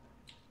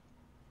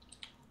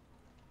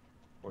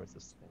 Or is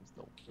this thing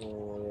still?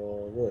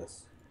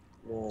 This.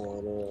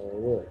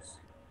 This.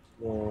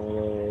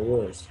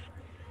 This.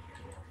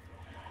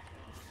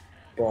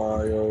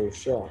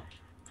 Bioshock.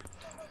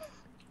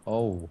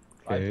 Oh,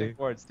 My okay. pick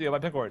ward. Steal my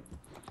pick ward.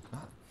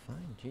 Ah,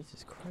 fine,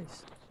 Jesus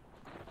Christ.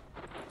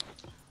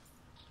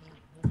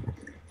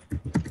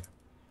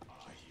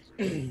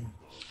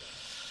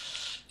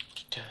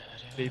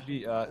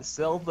 Baby,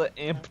 sell the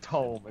amp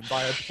tome and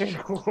buy a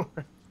pick ward.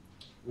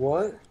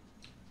 What?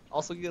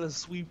 Also get a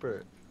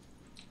sweeper.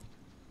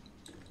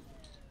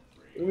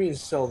 What do you mean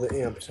sell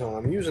the amp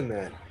tone? I'm using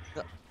that.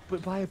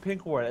 But buy a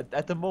pink ward.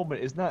 At the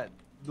moment, it's not.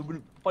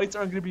 The fights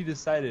aren't going to be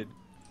decided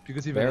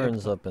because you have an amp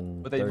Baron's tome, up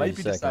in but they 30 might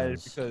be decided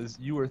seconds. because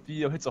you or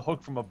Theo hits a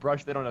hook from a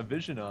brush they don't have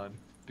vision on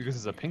because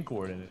there's a pink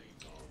ward in it.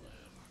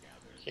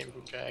 Camber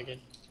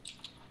Dragon.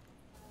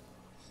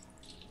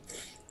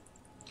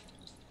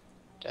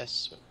 Death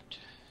Swift.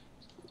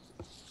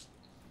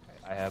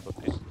 I have a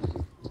pink.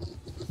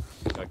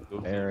 Should I go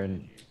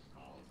Baron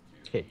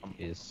pit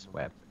is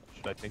swept.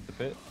 Should I pink the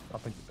pit? I'll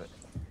pink the pit.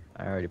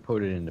 I already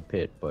put it in the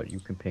pit, but you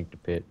can pink the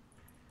pit.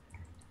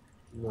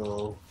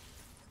 No.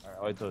 Alright,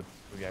 I'll wait till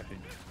we actually.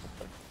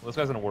 Well, this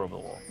guy's in a war over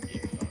the wall.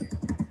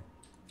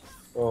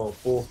 Oh,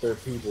 both their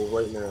people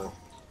right now.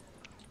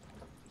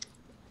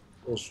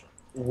 Those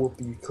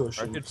whoopee I could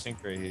cushions.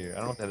 pink right here. I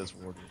don't know if that is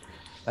warded.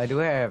 I do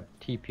have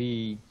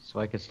TP, so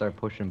I can start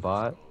pushing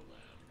bot.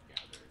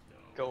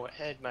 Go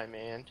ahead, my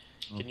man.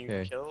 Can you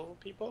Okay. kill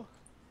people?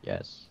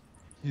 Yes.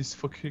 He's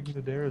fucking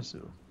the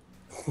Darisu.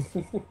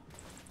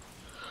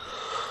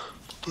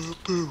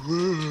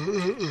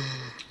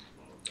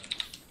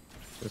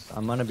 Just,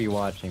 I'm gonna be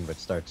watching, but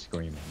start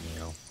screaming, you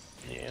know.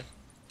 Yeah.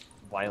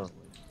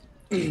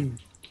 Violently.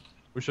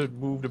 We should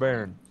move to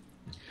Baron.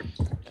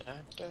 I'm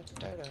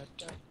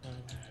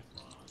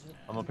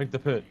gonna pick the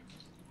pit.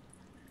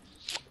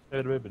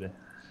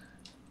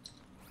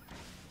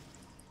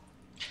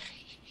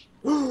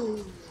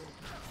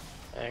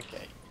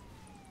 Okay.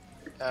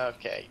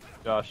 Okay.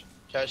 Josh.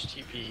 Josh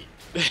TP.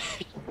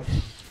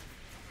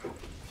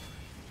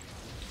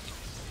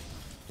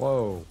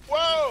 Whoa.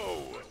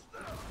 Whoa!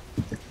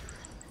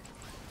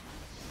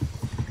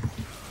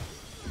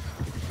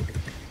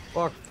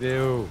 Fuck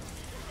you.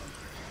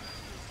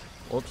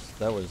 Oops,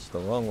 that was the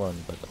wrong one,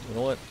 but you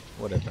know what?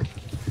 Whatever.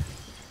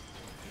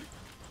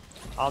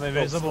 I'm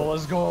invisible,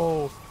 let's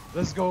go!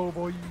 Let's go,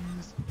 boys.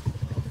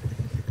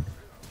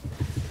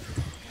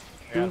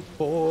 Good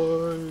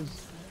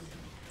boys.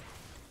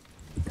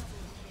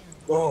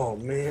 Oh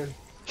man.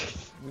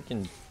 We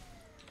can.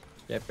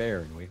 Get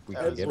Baron. We can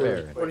That's get what,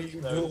 Baron. what are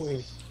you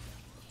doing?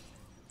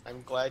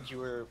 I'm glad you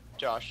were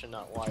Josh and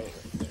not Wyatt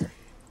right there.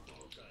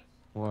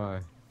 Why?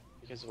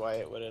 Because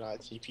Wyatt would have not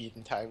TP'd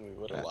in time, we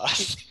would have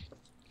lost.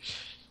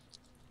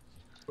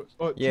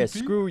 Yeah, TP?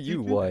 screw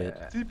you, TP?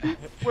 Wyatt. TP?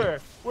 Where?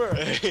 Where?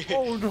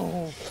 Oh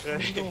no! Oh,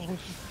 no.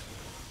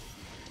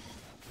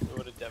 We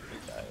would have definitely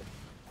died.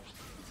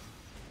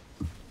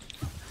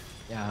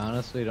 Yeah, I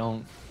honestly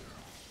don't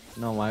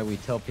know why we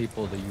tell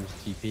people to use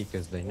TP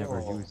because they never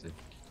Oh. use it.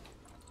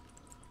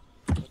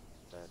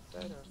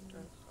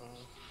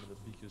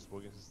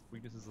 One of the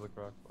weaknesses of the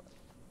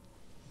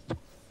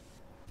crocodile.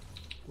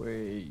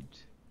 Wait.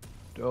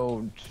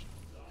 Don't.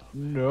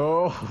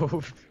 No.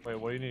 Wait,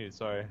 what do you need?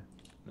 Sorry.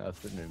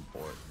 Nothing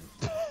important.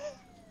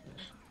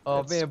 Oh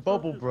It's man,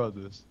 Bubble perfect.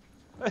 Brothers.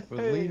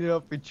 We're leaning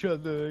up each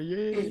other,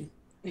 yeah.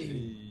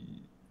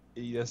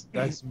 Hey,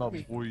 that's my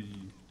boy.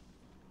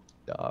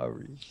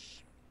 Sorry.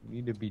 You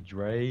need to be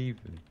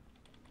draven.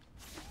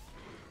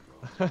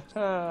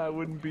 I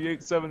wouldn't be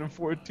 8, 7, and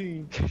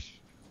 14.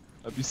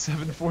 I'd be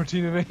 7,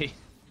 14, and 8.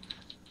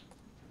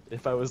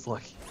 If I was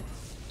lucky.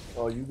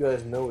 Oh, you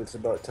guys know it's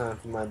about time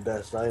for my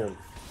best item.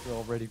 We're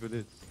all ready for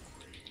this.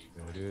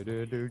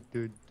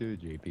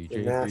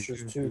 The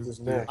Master's Tooth is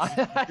next.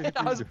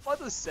 I was about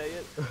to say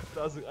it.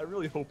 But I was like, I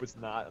really hope it's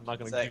not. I'm not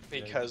gonna Is that keep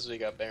it. because we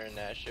got Baron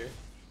Nashor?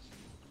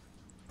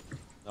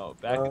 No,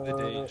 back in the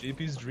day,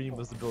 JP's dream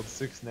was to build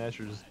 6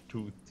 Nasher's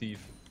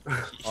teeth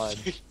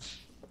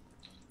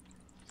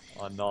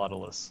on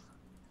Nautilus.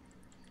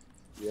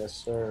 Yes,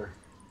 sir.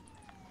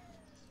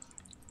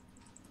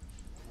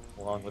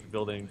 Along with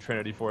building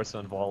Trinity Force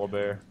on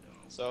Volibear.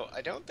 So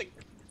I don't think.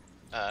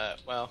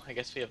 Well, I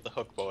guess we have the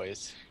Hook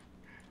Boys.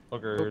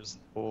 Hookers.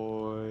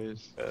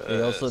 Boys.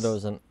 He also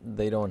doesn't.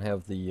 They don't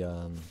have the.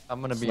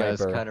 I'm gonna be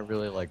honest, Sniper. kind of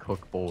really like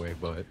Hook Boy,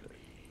 but.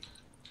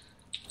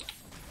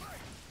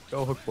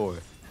 Go Hook Boy.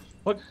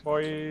 Hook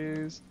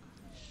boys.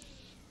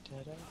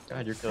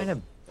 God, you're kind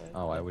of.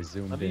 Oh, I was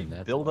zoomed Let me in.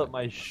 That's build why. up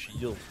my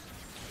shield.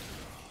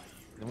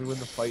 Then we win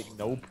the fight,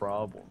 no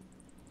problem.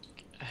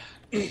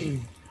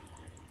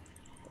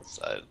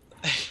 So,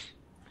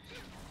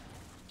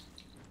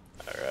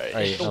 Alright.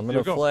 Alright, Go, I'm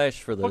gonna go.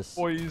 flash for Hook this.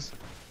 boys.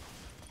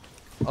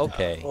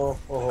 Okay. Oh,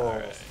 oh.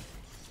 Alright.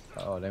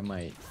 Oh, they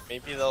might.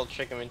 Maybe they'll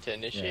trick him into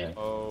initiating.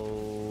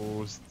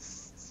 Oh, Oh,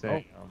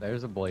 say.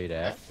 there's a blade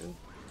active.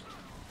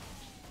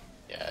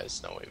 Yeah,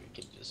 there's no way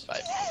we can just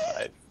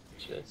 5v5.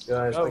 Just.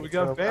 Guys, Oh, I we can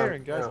turn got Baron,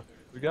 around guys. now.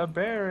 We got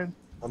Baron.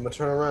 I'm gonna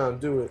turn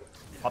around, do it.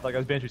 Pop that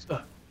guy's banshees.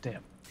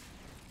 Damn.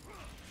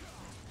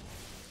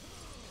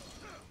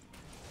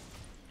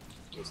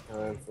 It's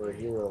time for a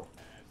hero.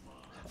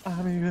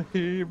 I'm a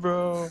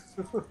hero.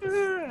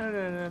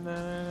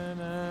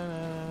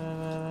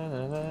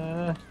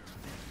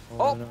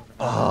 Oh,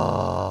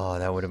 Oh,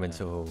 that would have been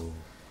so.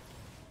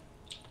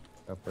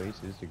 got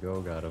places to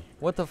go, gotta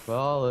What the?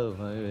 follow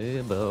my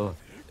rainbow.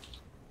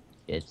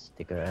 It's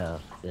stick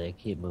around. They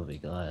keep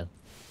moving on.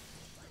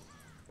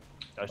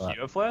 Josh, do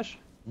you have flash?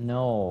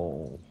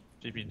 No.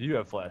 JP, do you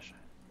have flash?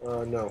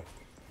 No.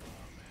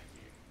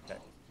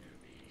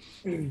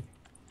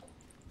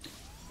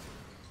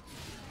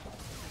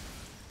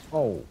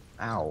 Oh,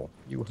 ow.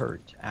 You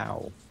hurt.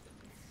 Ow.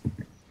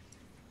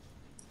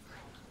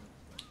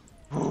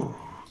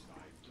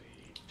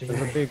 There's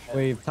a big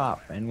wave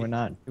top, and we're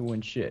not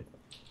doing shit.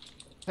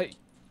 Hey,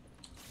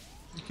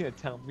 you can't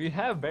tell me. We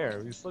have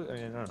Bear. We still. I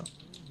mean, I don't know.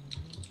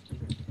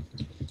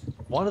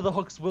 One of the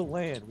hooks will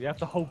land. We have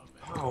to hope.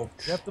 Ouch.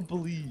 We have to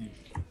believe.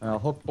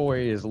 Hook Boy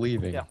is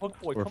leaving. Yeah, Hook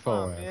Boy, We're come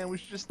forward. on, man. We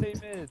should just stay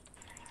mid.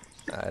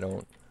 I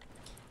don't.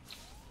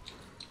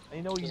 I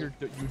know you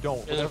don't. He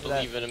doesn't Whatever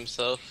that. believe in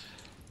himself.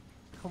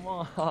 Come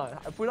on.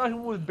 If we're not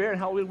going with Baron,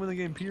 how are we gonna win the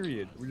game?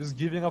 Period. We're just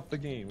giving up the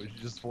game. We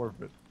should just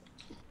forfeit.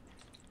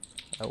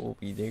 I will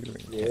be there. in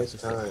Yeah, it's just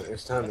a second. time.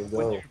 It's time to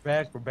When go. you're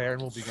back, Baron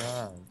will be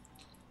gone.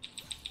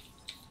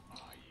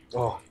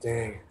 Oh,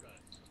 dang.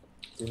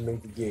 Didn't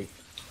make the gate.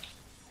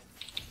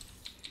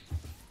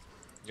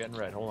 I'm getting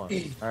red. Hold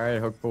on. Alright,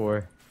 Hook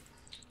Boy.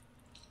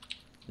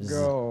 Zzz.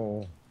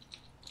 Go.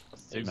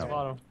 Take No. some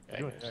auto.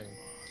 Do it.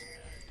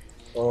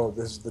 Oh,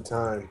 this is the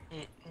time.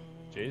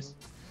 Jace?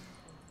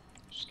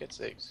 Just get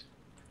 6.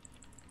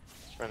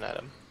 Just run at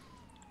him.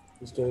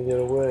 He's gonna get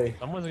away.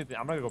 I'm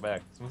gonna go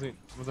back. Someone's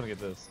gonna get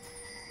this.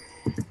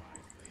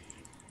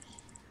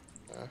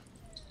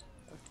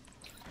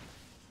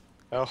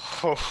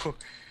 Oh,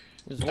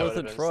 It was worth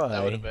a That would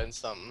try. have been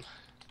something.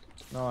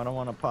 No, I don't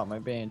want to pop my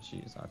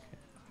banshees.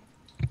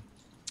 Okay.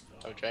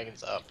 Oh,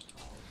 Dragon's up.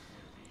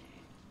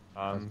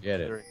 Get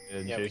it.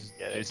 Yeah, we can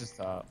get it. Jace is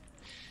top.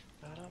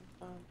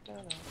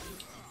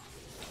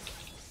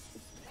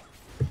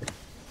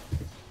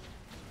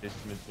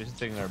 Jason's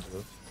taking our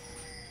blue.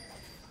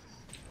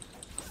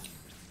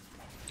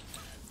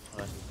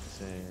 100%.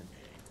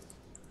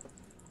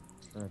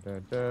 Da, da,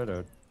 da,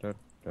 da, da,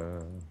 da.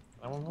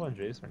 I want one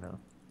Jace or no?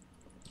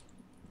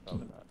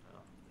 Probably not.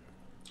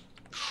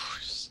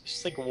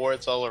 It's like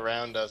wards all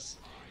around us.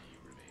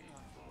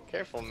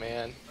 Careful,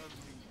 man.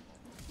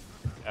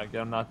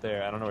 I'm not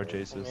there. I don't know where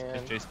Jace is. Man.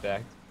 Is Jace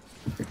back?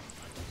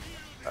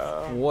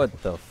 What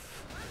the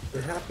f...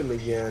 It happened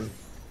again.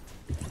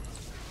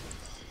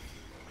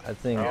 I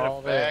think... Oh. Gotta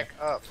all there. back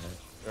up.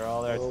 They're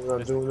all there. Oh, we're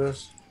not doing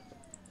this.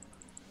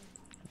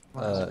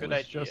 Uh, Good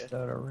It's idea. just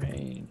out of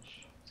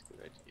range. It's a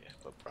good idea,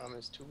 but problem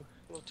is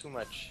a little too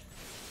much.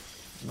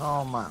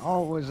 No, my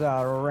ult was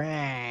out of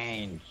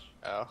range.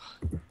 Oh,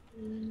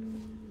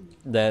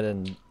 That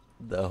and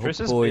the Hope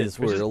Triss is boys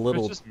mid. were Triss a is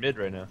little... just mid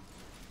right now.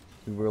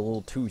 We were a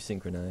little too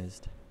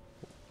synchronized.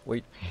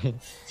 Wait. okay.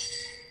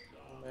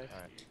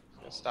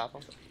 Gonna stop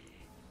him.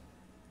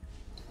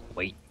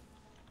 Wait.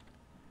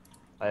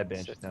 I have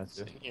banshees now too.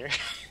 Sitting here.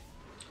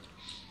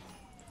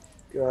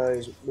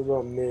 Guys, what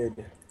about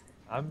mid?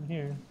 I'm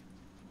here.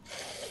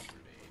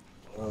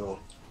 Oh.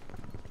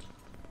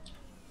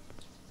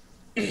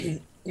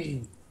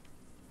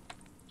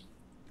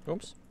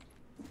 Oops.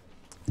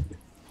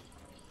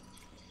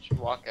 Should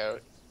walk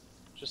out.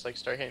 Just like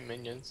start hitting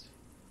minions.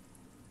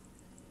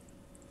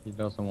 He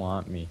doesn't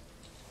want me.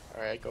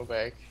 Alright, go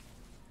back.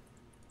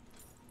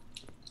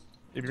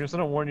 If you're just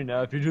gonna warn you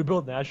now, if you do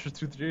build Nashor's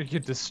Tooth, you're gonna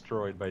get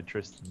destroyed by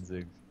Tristan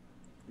Ziggs.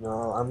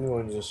 No, I'm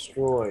going to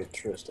destroy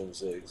Tristan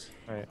Ziggs.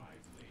 Alright,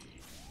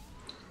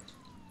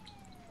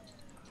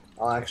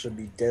 I'll actually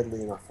be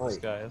deadly in a this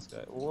fight. guy.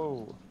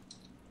 Whoa.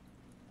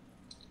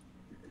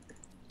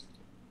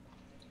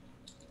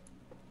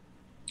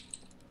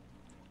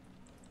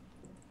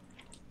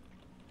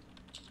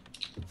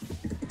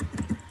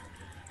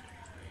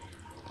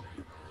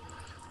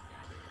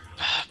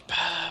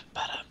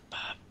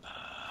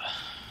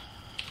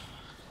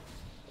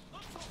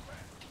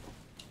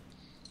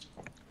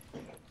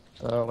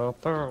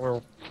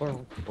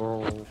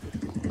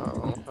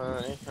 Oh,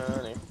 honey,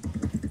 honey.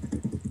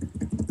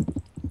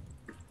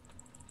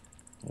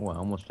 Oh, I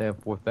almost have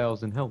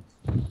 4,000 health.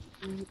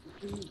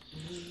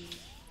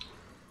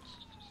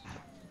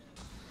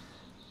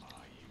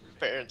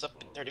 Baron's up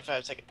in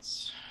 35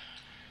 seconds.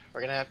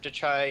 We're gonna have to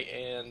try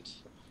and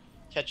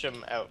catch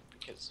him out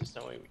because there's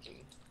no way we can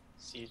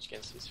siege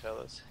against these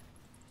fellas.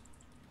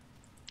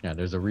 Yeah,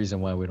 there's a reason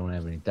why we don't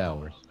have any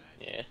towers.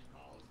 Yeah.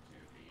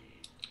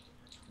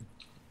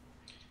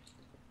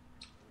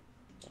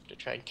 Have to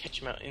try and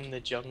catch him out in the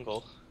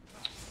jungle.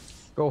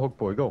 Go, Hook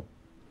Boy, go.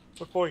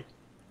 Look, boy.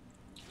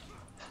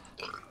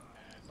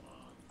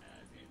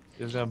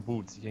 He's got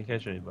boots. He can't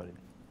catch anybody.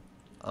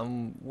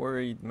 I'm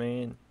worried,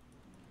 man.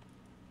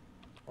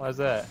 Why is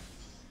that?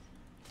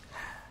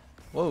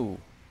 Whoa.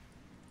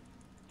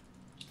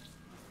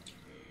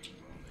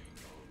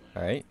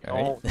 Alright,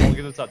 alright. Don't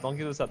give this up. Don't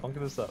give this up. Don't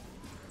give this up.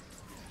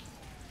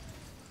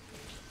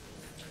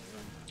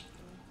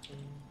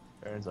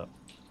 Baron's up.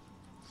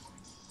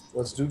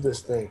 Let's do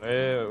this thing,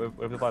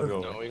 Wait, the bot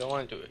go No, over. we don't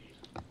want to do it.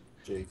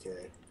 JK.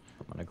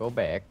 I'm gonna go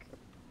back.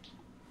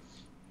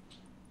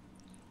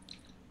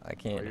 I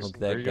can't Where hook are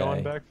that you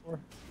going guy. back for? I'm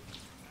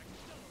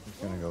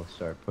just gonna go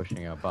start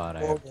pushing out bot.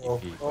 I Oh, have oh,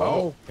 TP.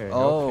 oh. Okay,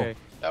 Oh. okay.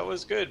 That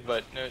was good,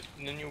 but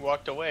then you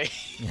walked away.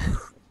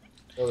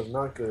 That was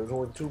not good. There's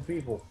only 2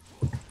 people.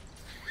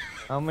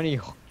 How many?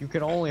 You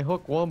can only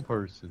hook one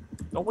person.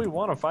 Don't we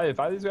want to fight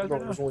these guys No, right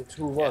now? there's only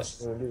 2 of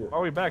us gonna do Why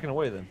are we backing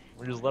away then?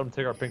 We just let them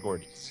take our pink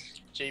ward.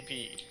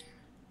 JP.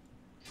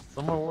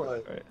 Someone work.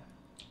 Right. Right. it.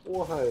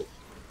 What?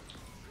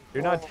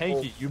 You're not Oh.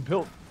 tanky. You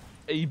built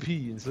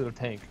AP instead of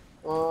tank,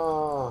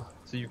 Ah,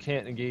 so you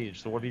can't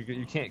engage. So what do you?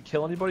 You can't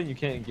kill anybody. You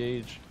can't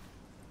engage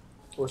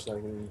of course I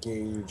can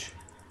engage.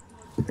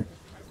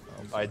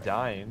 by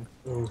dying.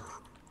 Oof.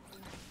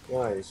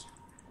 Guys,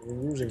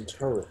 we're using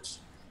turrets.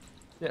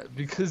 Yeah,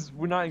 because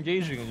we're not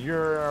engaging and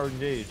you're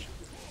engaged.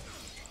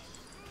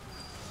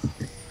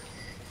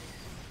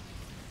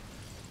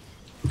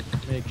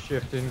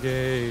 Makeshift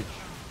engage.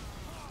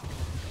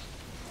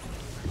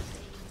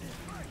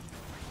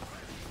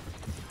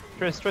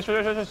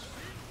 Triss.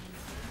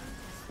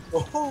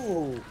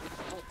 Oh,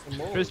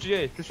 come on. Triss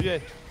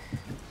GA.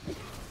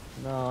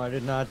 No, I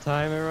did not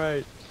time it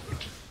right.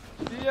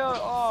 Yeah.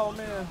 Oh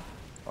man.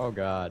 Oh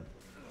God.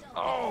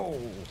 Oh.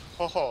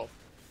 Oh,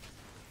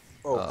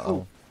 Oh, Uh-oh.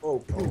 poop. Oh,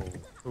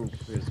 poop.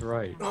 Poop is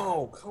right.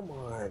 No, come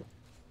on.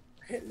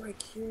 Hit my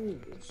Q.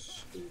 You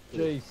stupid.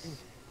 Jace,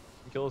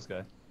 Kill this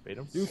guy. Bait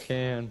him. you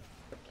can.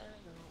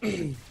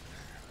 He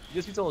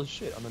just beats all his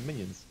shit on the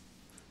minions.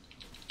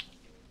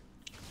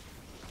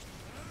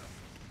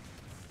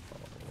 Oh,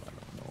 I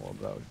don't know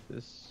about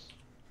this.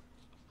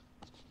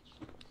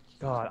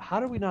 God, how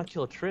did we not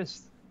kill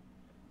Triss?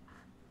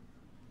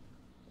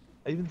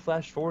 I even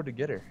flashed forward to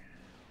get her.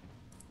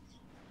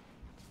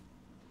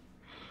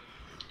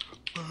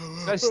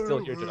 This guy's still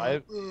here,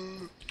 dude.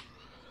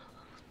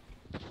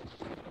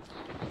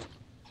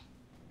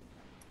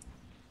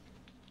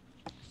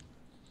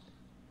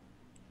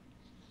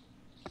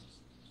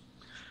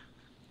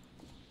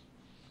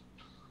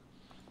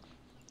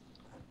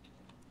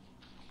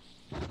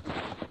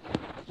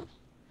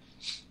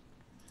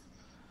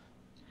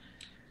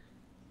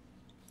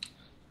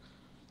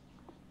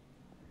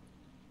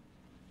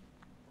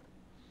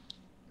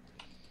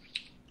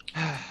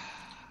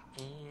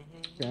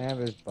 Can I have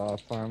his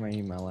farm? I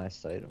need my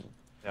last item.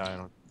 Yeah, I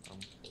don't.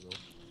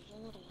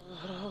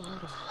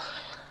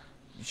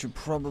 You should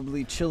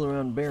probably chill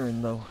around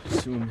Baron though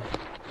soon.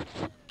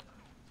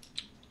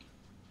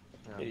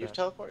 Did you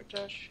teleport,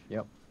 Josh?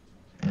 Yep.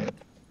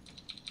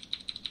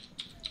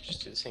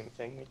 Just do the same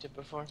thing we did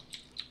before.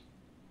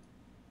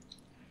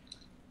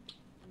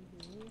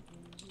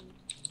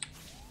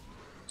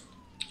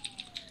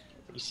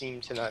 You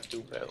seem to not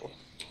do well.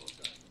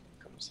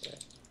 Comes there.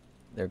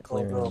 They're Oh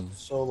clearing. no,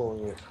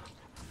 soloing it.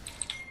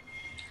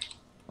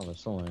 Oh, they're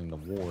soloing the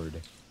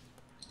ward.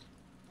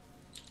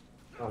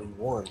 Oh, you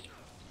won.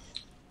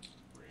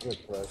 Good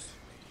press.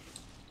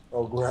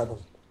 Oh, grab him.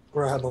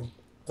 Grab him.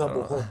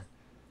 Double hook.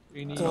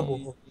 We need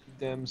Double.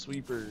 them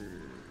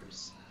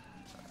sweepers.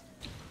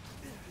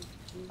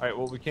 All right,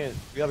 well we can't.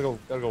 We gotta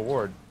go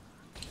ward.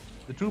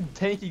 The two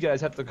tanky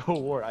guys have to go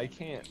ward. I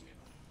can't.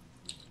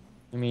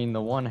 I mean,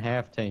 the one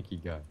half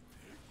tanky guy.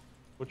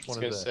 Which I was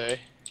one gonna is that?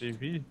 say.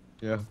 JP?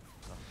 Yeah.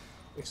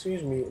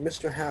 Excuse me,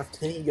 Mr. Half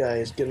Tanky guy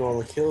is getting all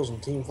the kills in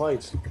team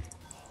fights.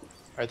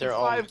 Are there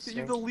all? Five. You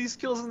have the least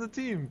kills in the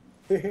team.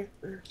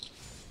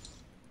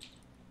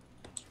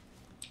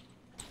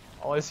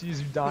 All I see is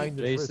you dying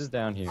to Jace Frisk. is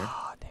down here.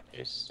 Ah, damn it.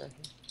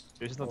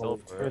 Jason's not Oh,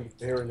 teleport. turned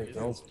Baron No,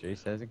 against.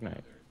 Jace has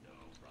ignite.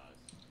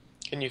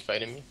 Can you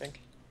fight him? You think?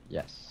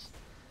 Yes.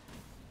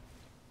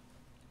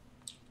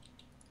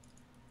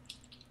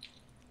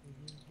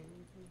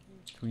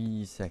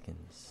 Three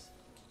seconds.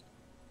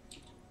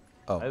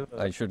 Oh, I've,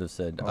 I should have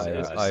said oh,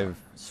 yeah, I've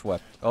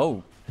swept.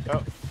 Oh,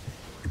 Oh,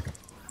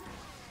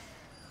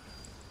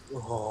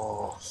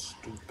 Oh,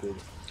 stupid.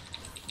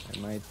 I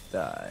might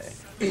die.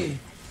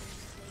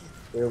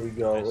 There we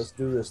go. Let's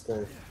do this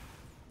thing.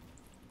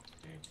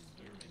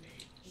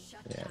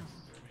 Yeah.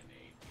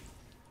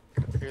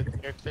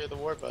 clear the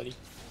war, buddy.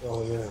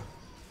 Oh, yeah.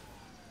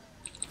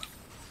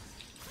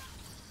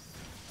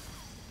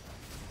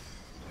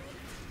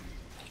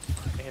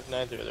 I have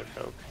neither of their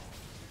folk.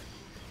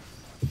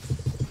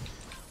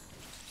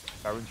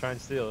 I've been trying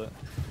to steal it.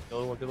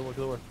 Kill the one, kill the one,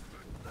 kill the one.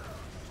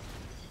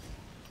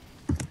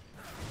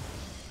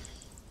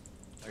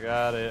 I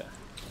got it.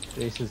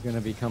 Jace is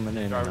gonna be coming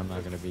in, and I'm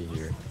not gonna be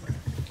here.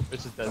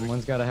 It's just dead.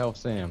 Someone's gotta help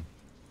Sam.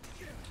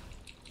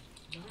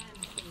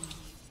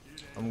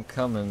 I'm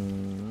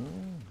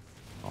coming.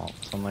 Oh,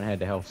 someone had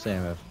to help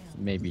Sam if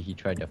maybe he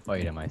tried to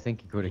fight him. I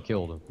think he could have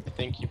killed him. I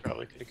think you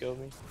probably could have killed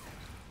me.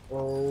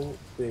 Oh,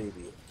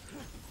 baby.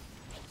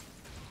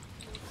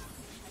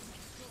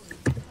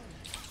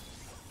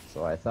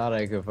 So I thought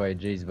I could fight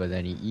Jace, but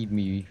then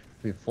he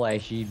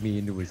flash-e'd me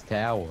into his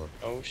tower.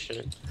 Oh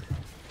shit.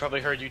 Probably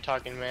heard you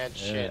talking mad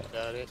shit Yeah.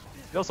 about it.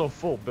 He's also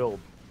full build.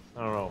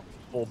 I don't know.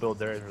 Full build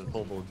there or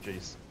full build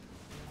Jace.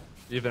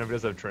 Even if it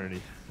does have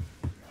Trinity.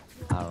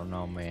 I don't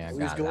know, man. I Who's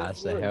got going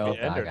lots for of it? health.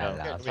 Yeah, I Ender got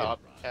now. lots. Top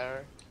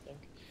tower,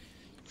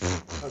 I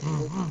think.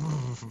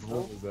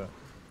 What was that?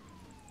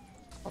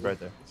 Right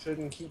there.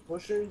 Shouldn't keep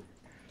pushing?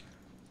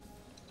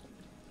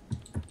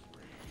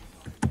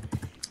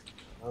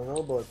 I don't know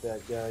about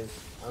that, guys.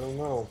 I don't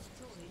know.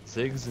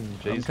 Ziggs and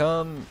I'm Jace.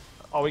 come.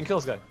 Oh, we can kill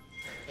this guy.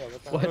 Yeah,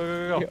 what the What?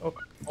 Go, go, go.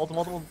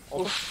 Ultimate.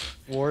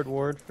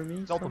 Ward for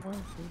me? Ultimate.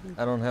 someone?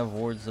 I don't have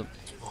wards up.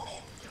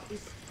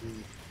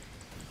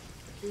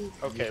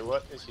 Okay,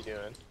 what is he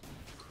doing?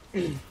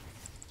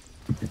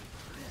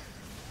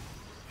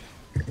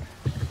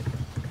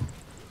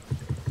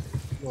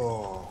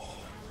 Oh.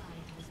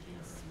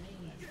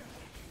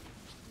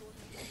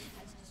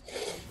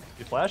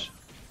 You flash?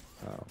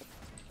 Oh.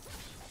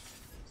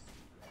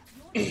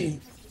 I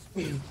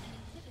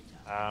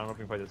don't know if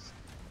we can fight this.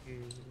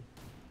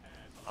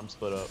 I'm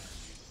split up.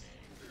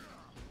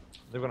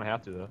 They're gonna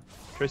have to though.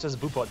 Trace has a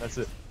boot pot, that's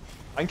it.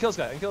 I can kill this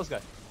guy, I can kill this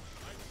guy.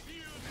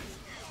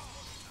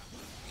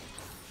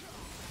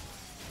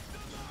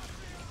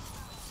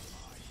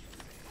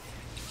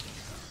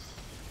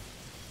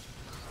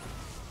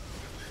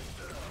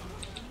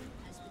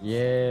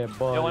 Yeah,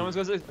 buddy. Yo, anyone's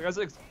got six. I got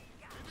six.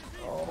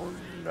 Oh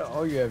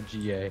no, you have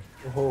GA.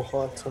 Oh,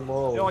 hot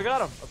tamale. Yo, I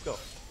got him. Let's go.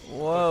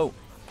 Whoa.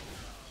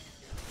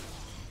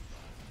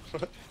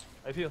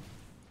 I feel.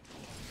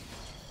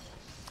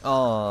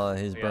 Oh,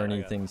 his I got it, I Bernie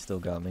got it. thing still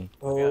got me.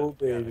 Oh,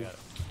 baby.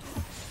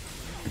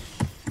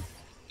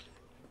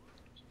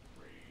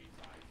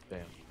 Damn.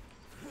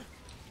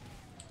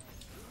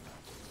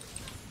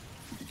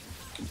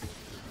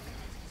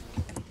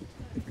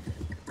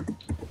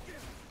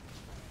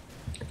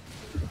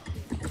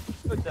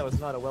 But that was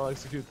not a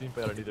well-executed team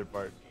fight on either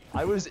part.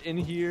 I was in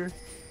here,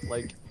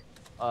 like,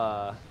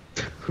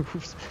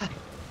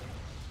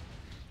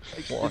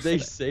 Did they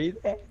say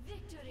that?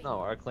 no,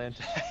 our clan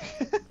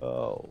tag.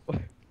 Oh.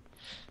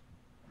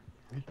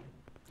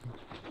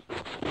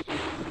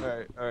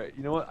 Alright,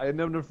 you know what? I didn't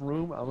have enough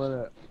room. I'm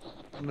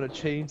gonna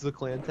change the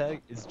clan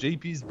tag. It's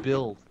JP's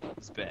build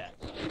is bad.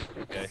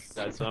 Okay,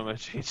 that's what I'm gonna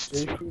change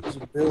to. JP's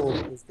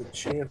build is the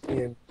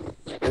champion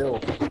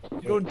build.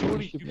 You don't do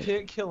any. You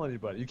can't kill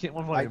anybody. You can't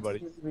one I anybody.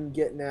 didn't even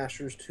get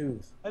Nasher's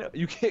tooth. I know,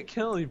 you can't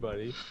kill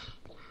anybody,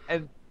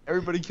 and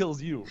everybody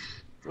kills you.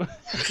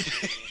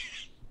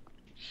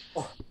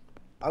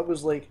 I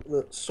was like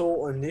the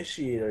sole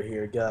initiator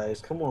here,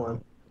 guys. Come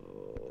on.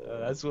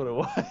 That's what it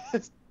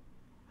was.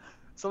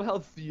 Somehow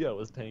Theo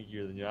was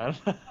tankier than you. I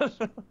don't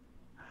know.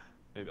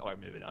 Maybe, or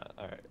maybe not.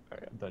 All right.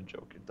 I'm done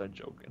joking. Done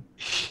joking.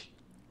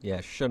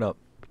 Yeah, shut up.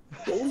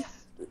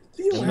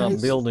 Theo I'm not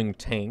has building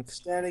tanks.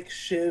 static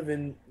shiv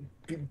and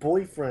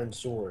boyfriend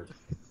sword.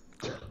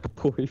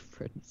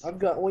 Boyfriends. I've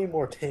got way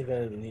more tank on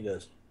it than he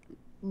does.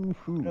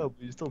 No,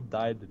 but you still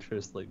died to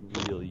Trist like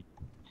really.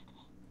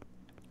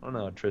 I don't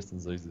know how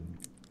Tristan's losing.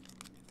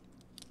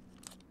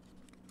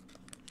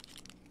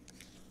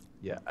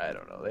 Yeah, I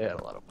don't know. They had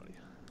a lot of money.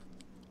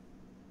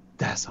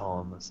 That's all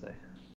I'm gonna say.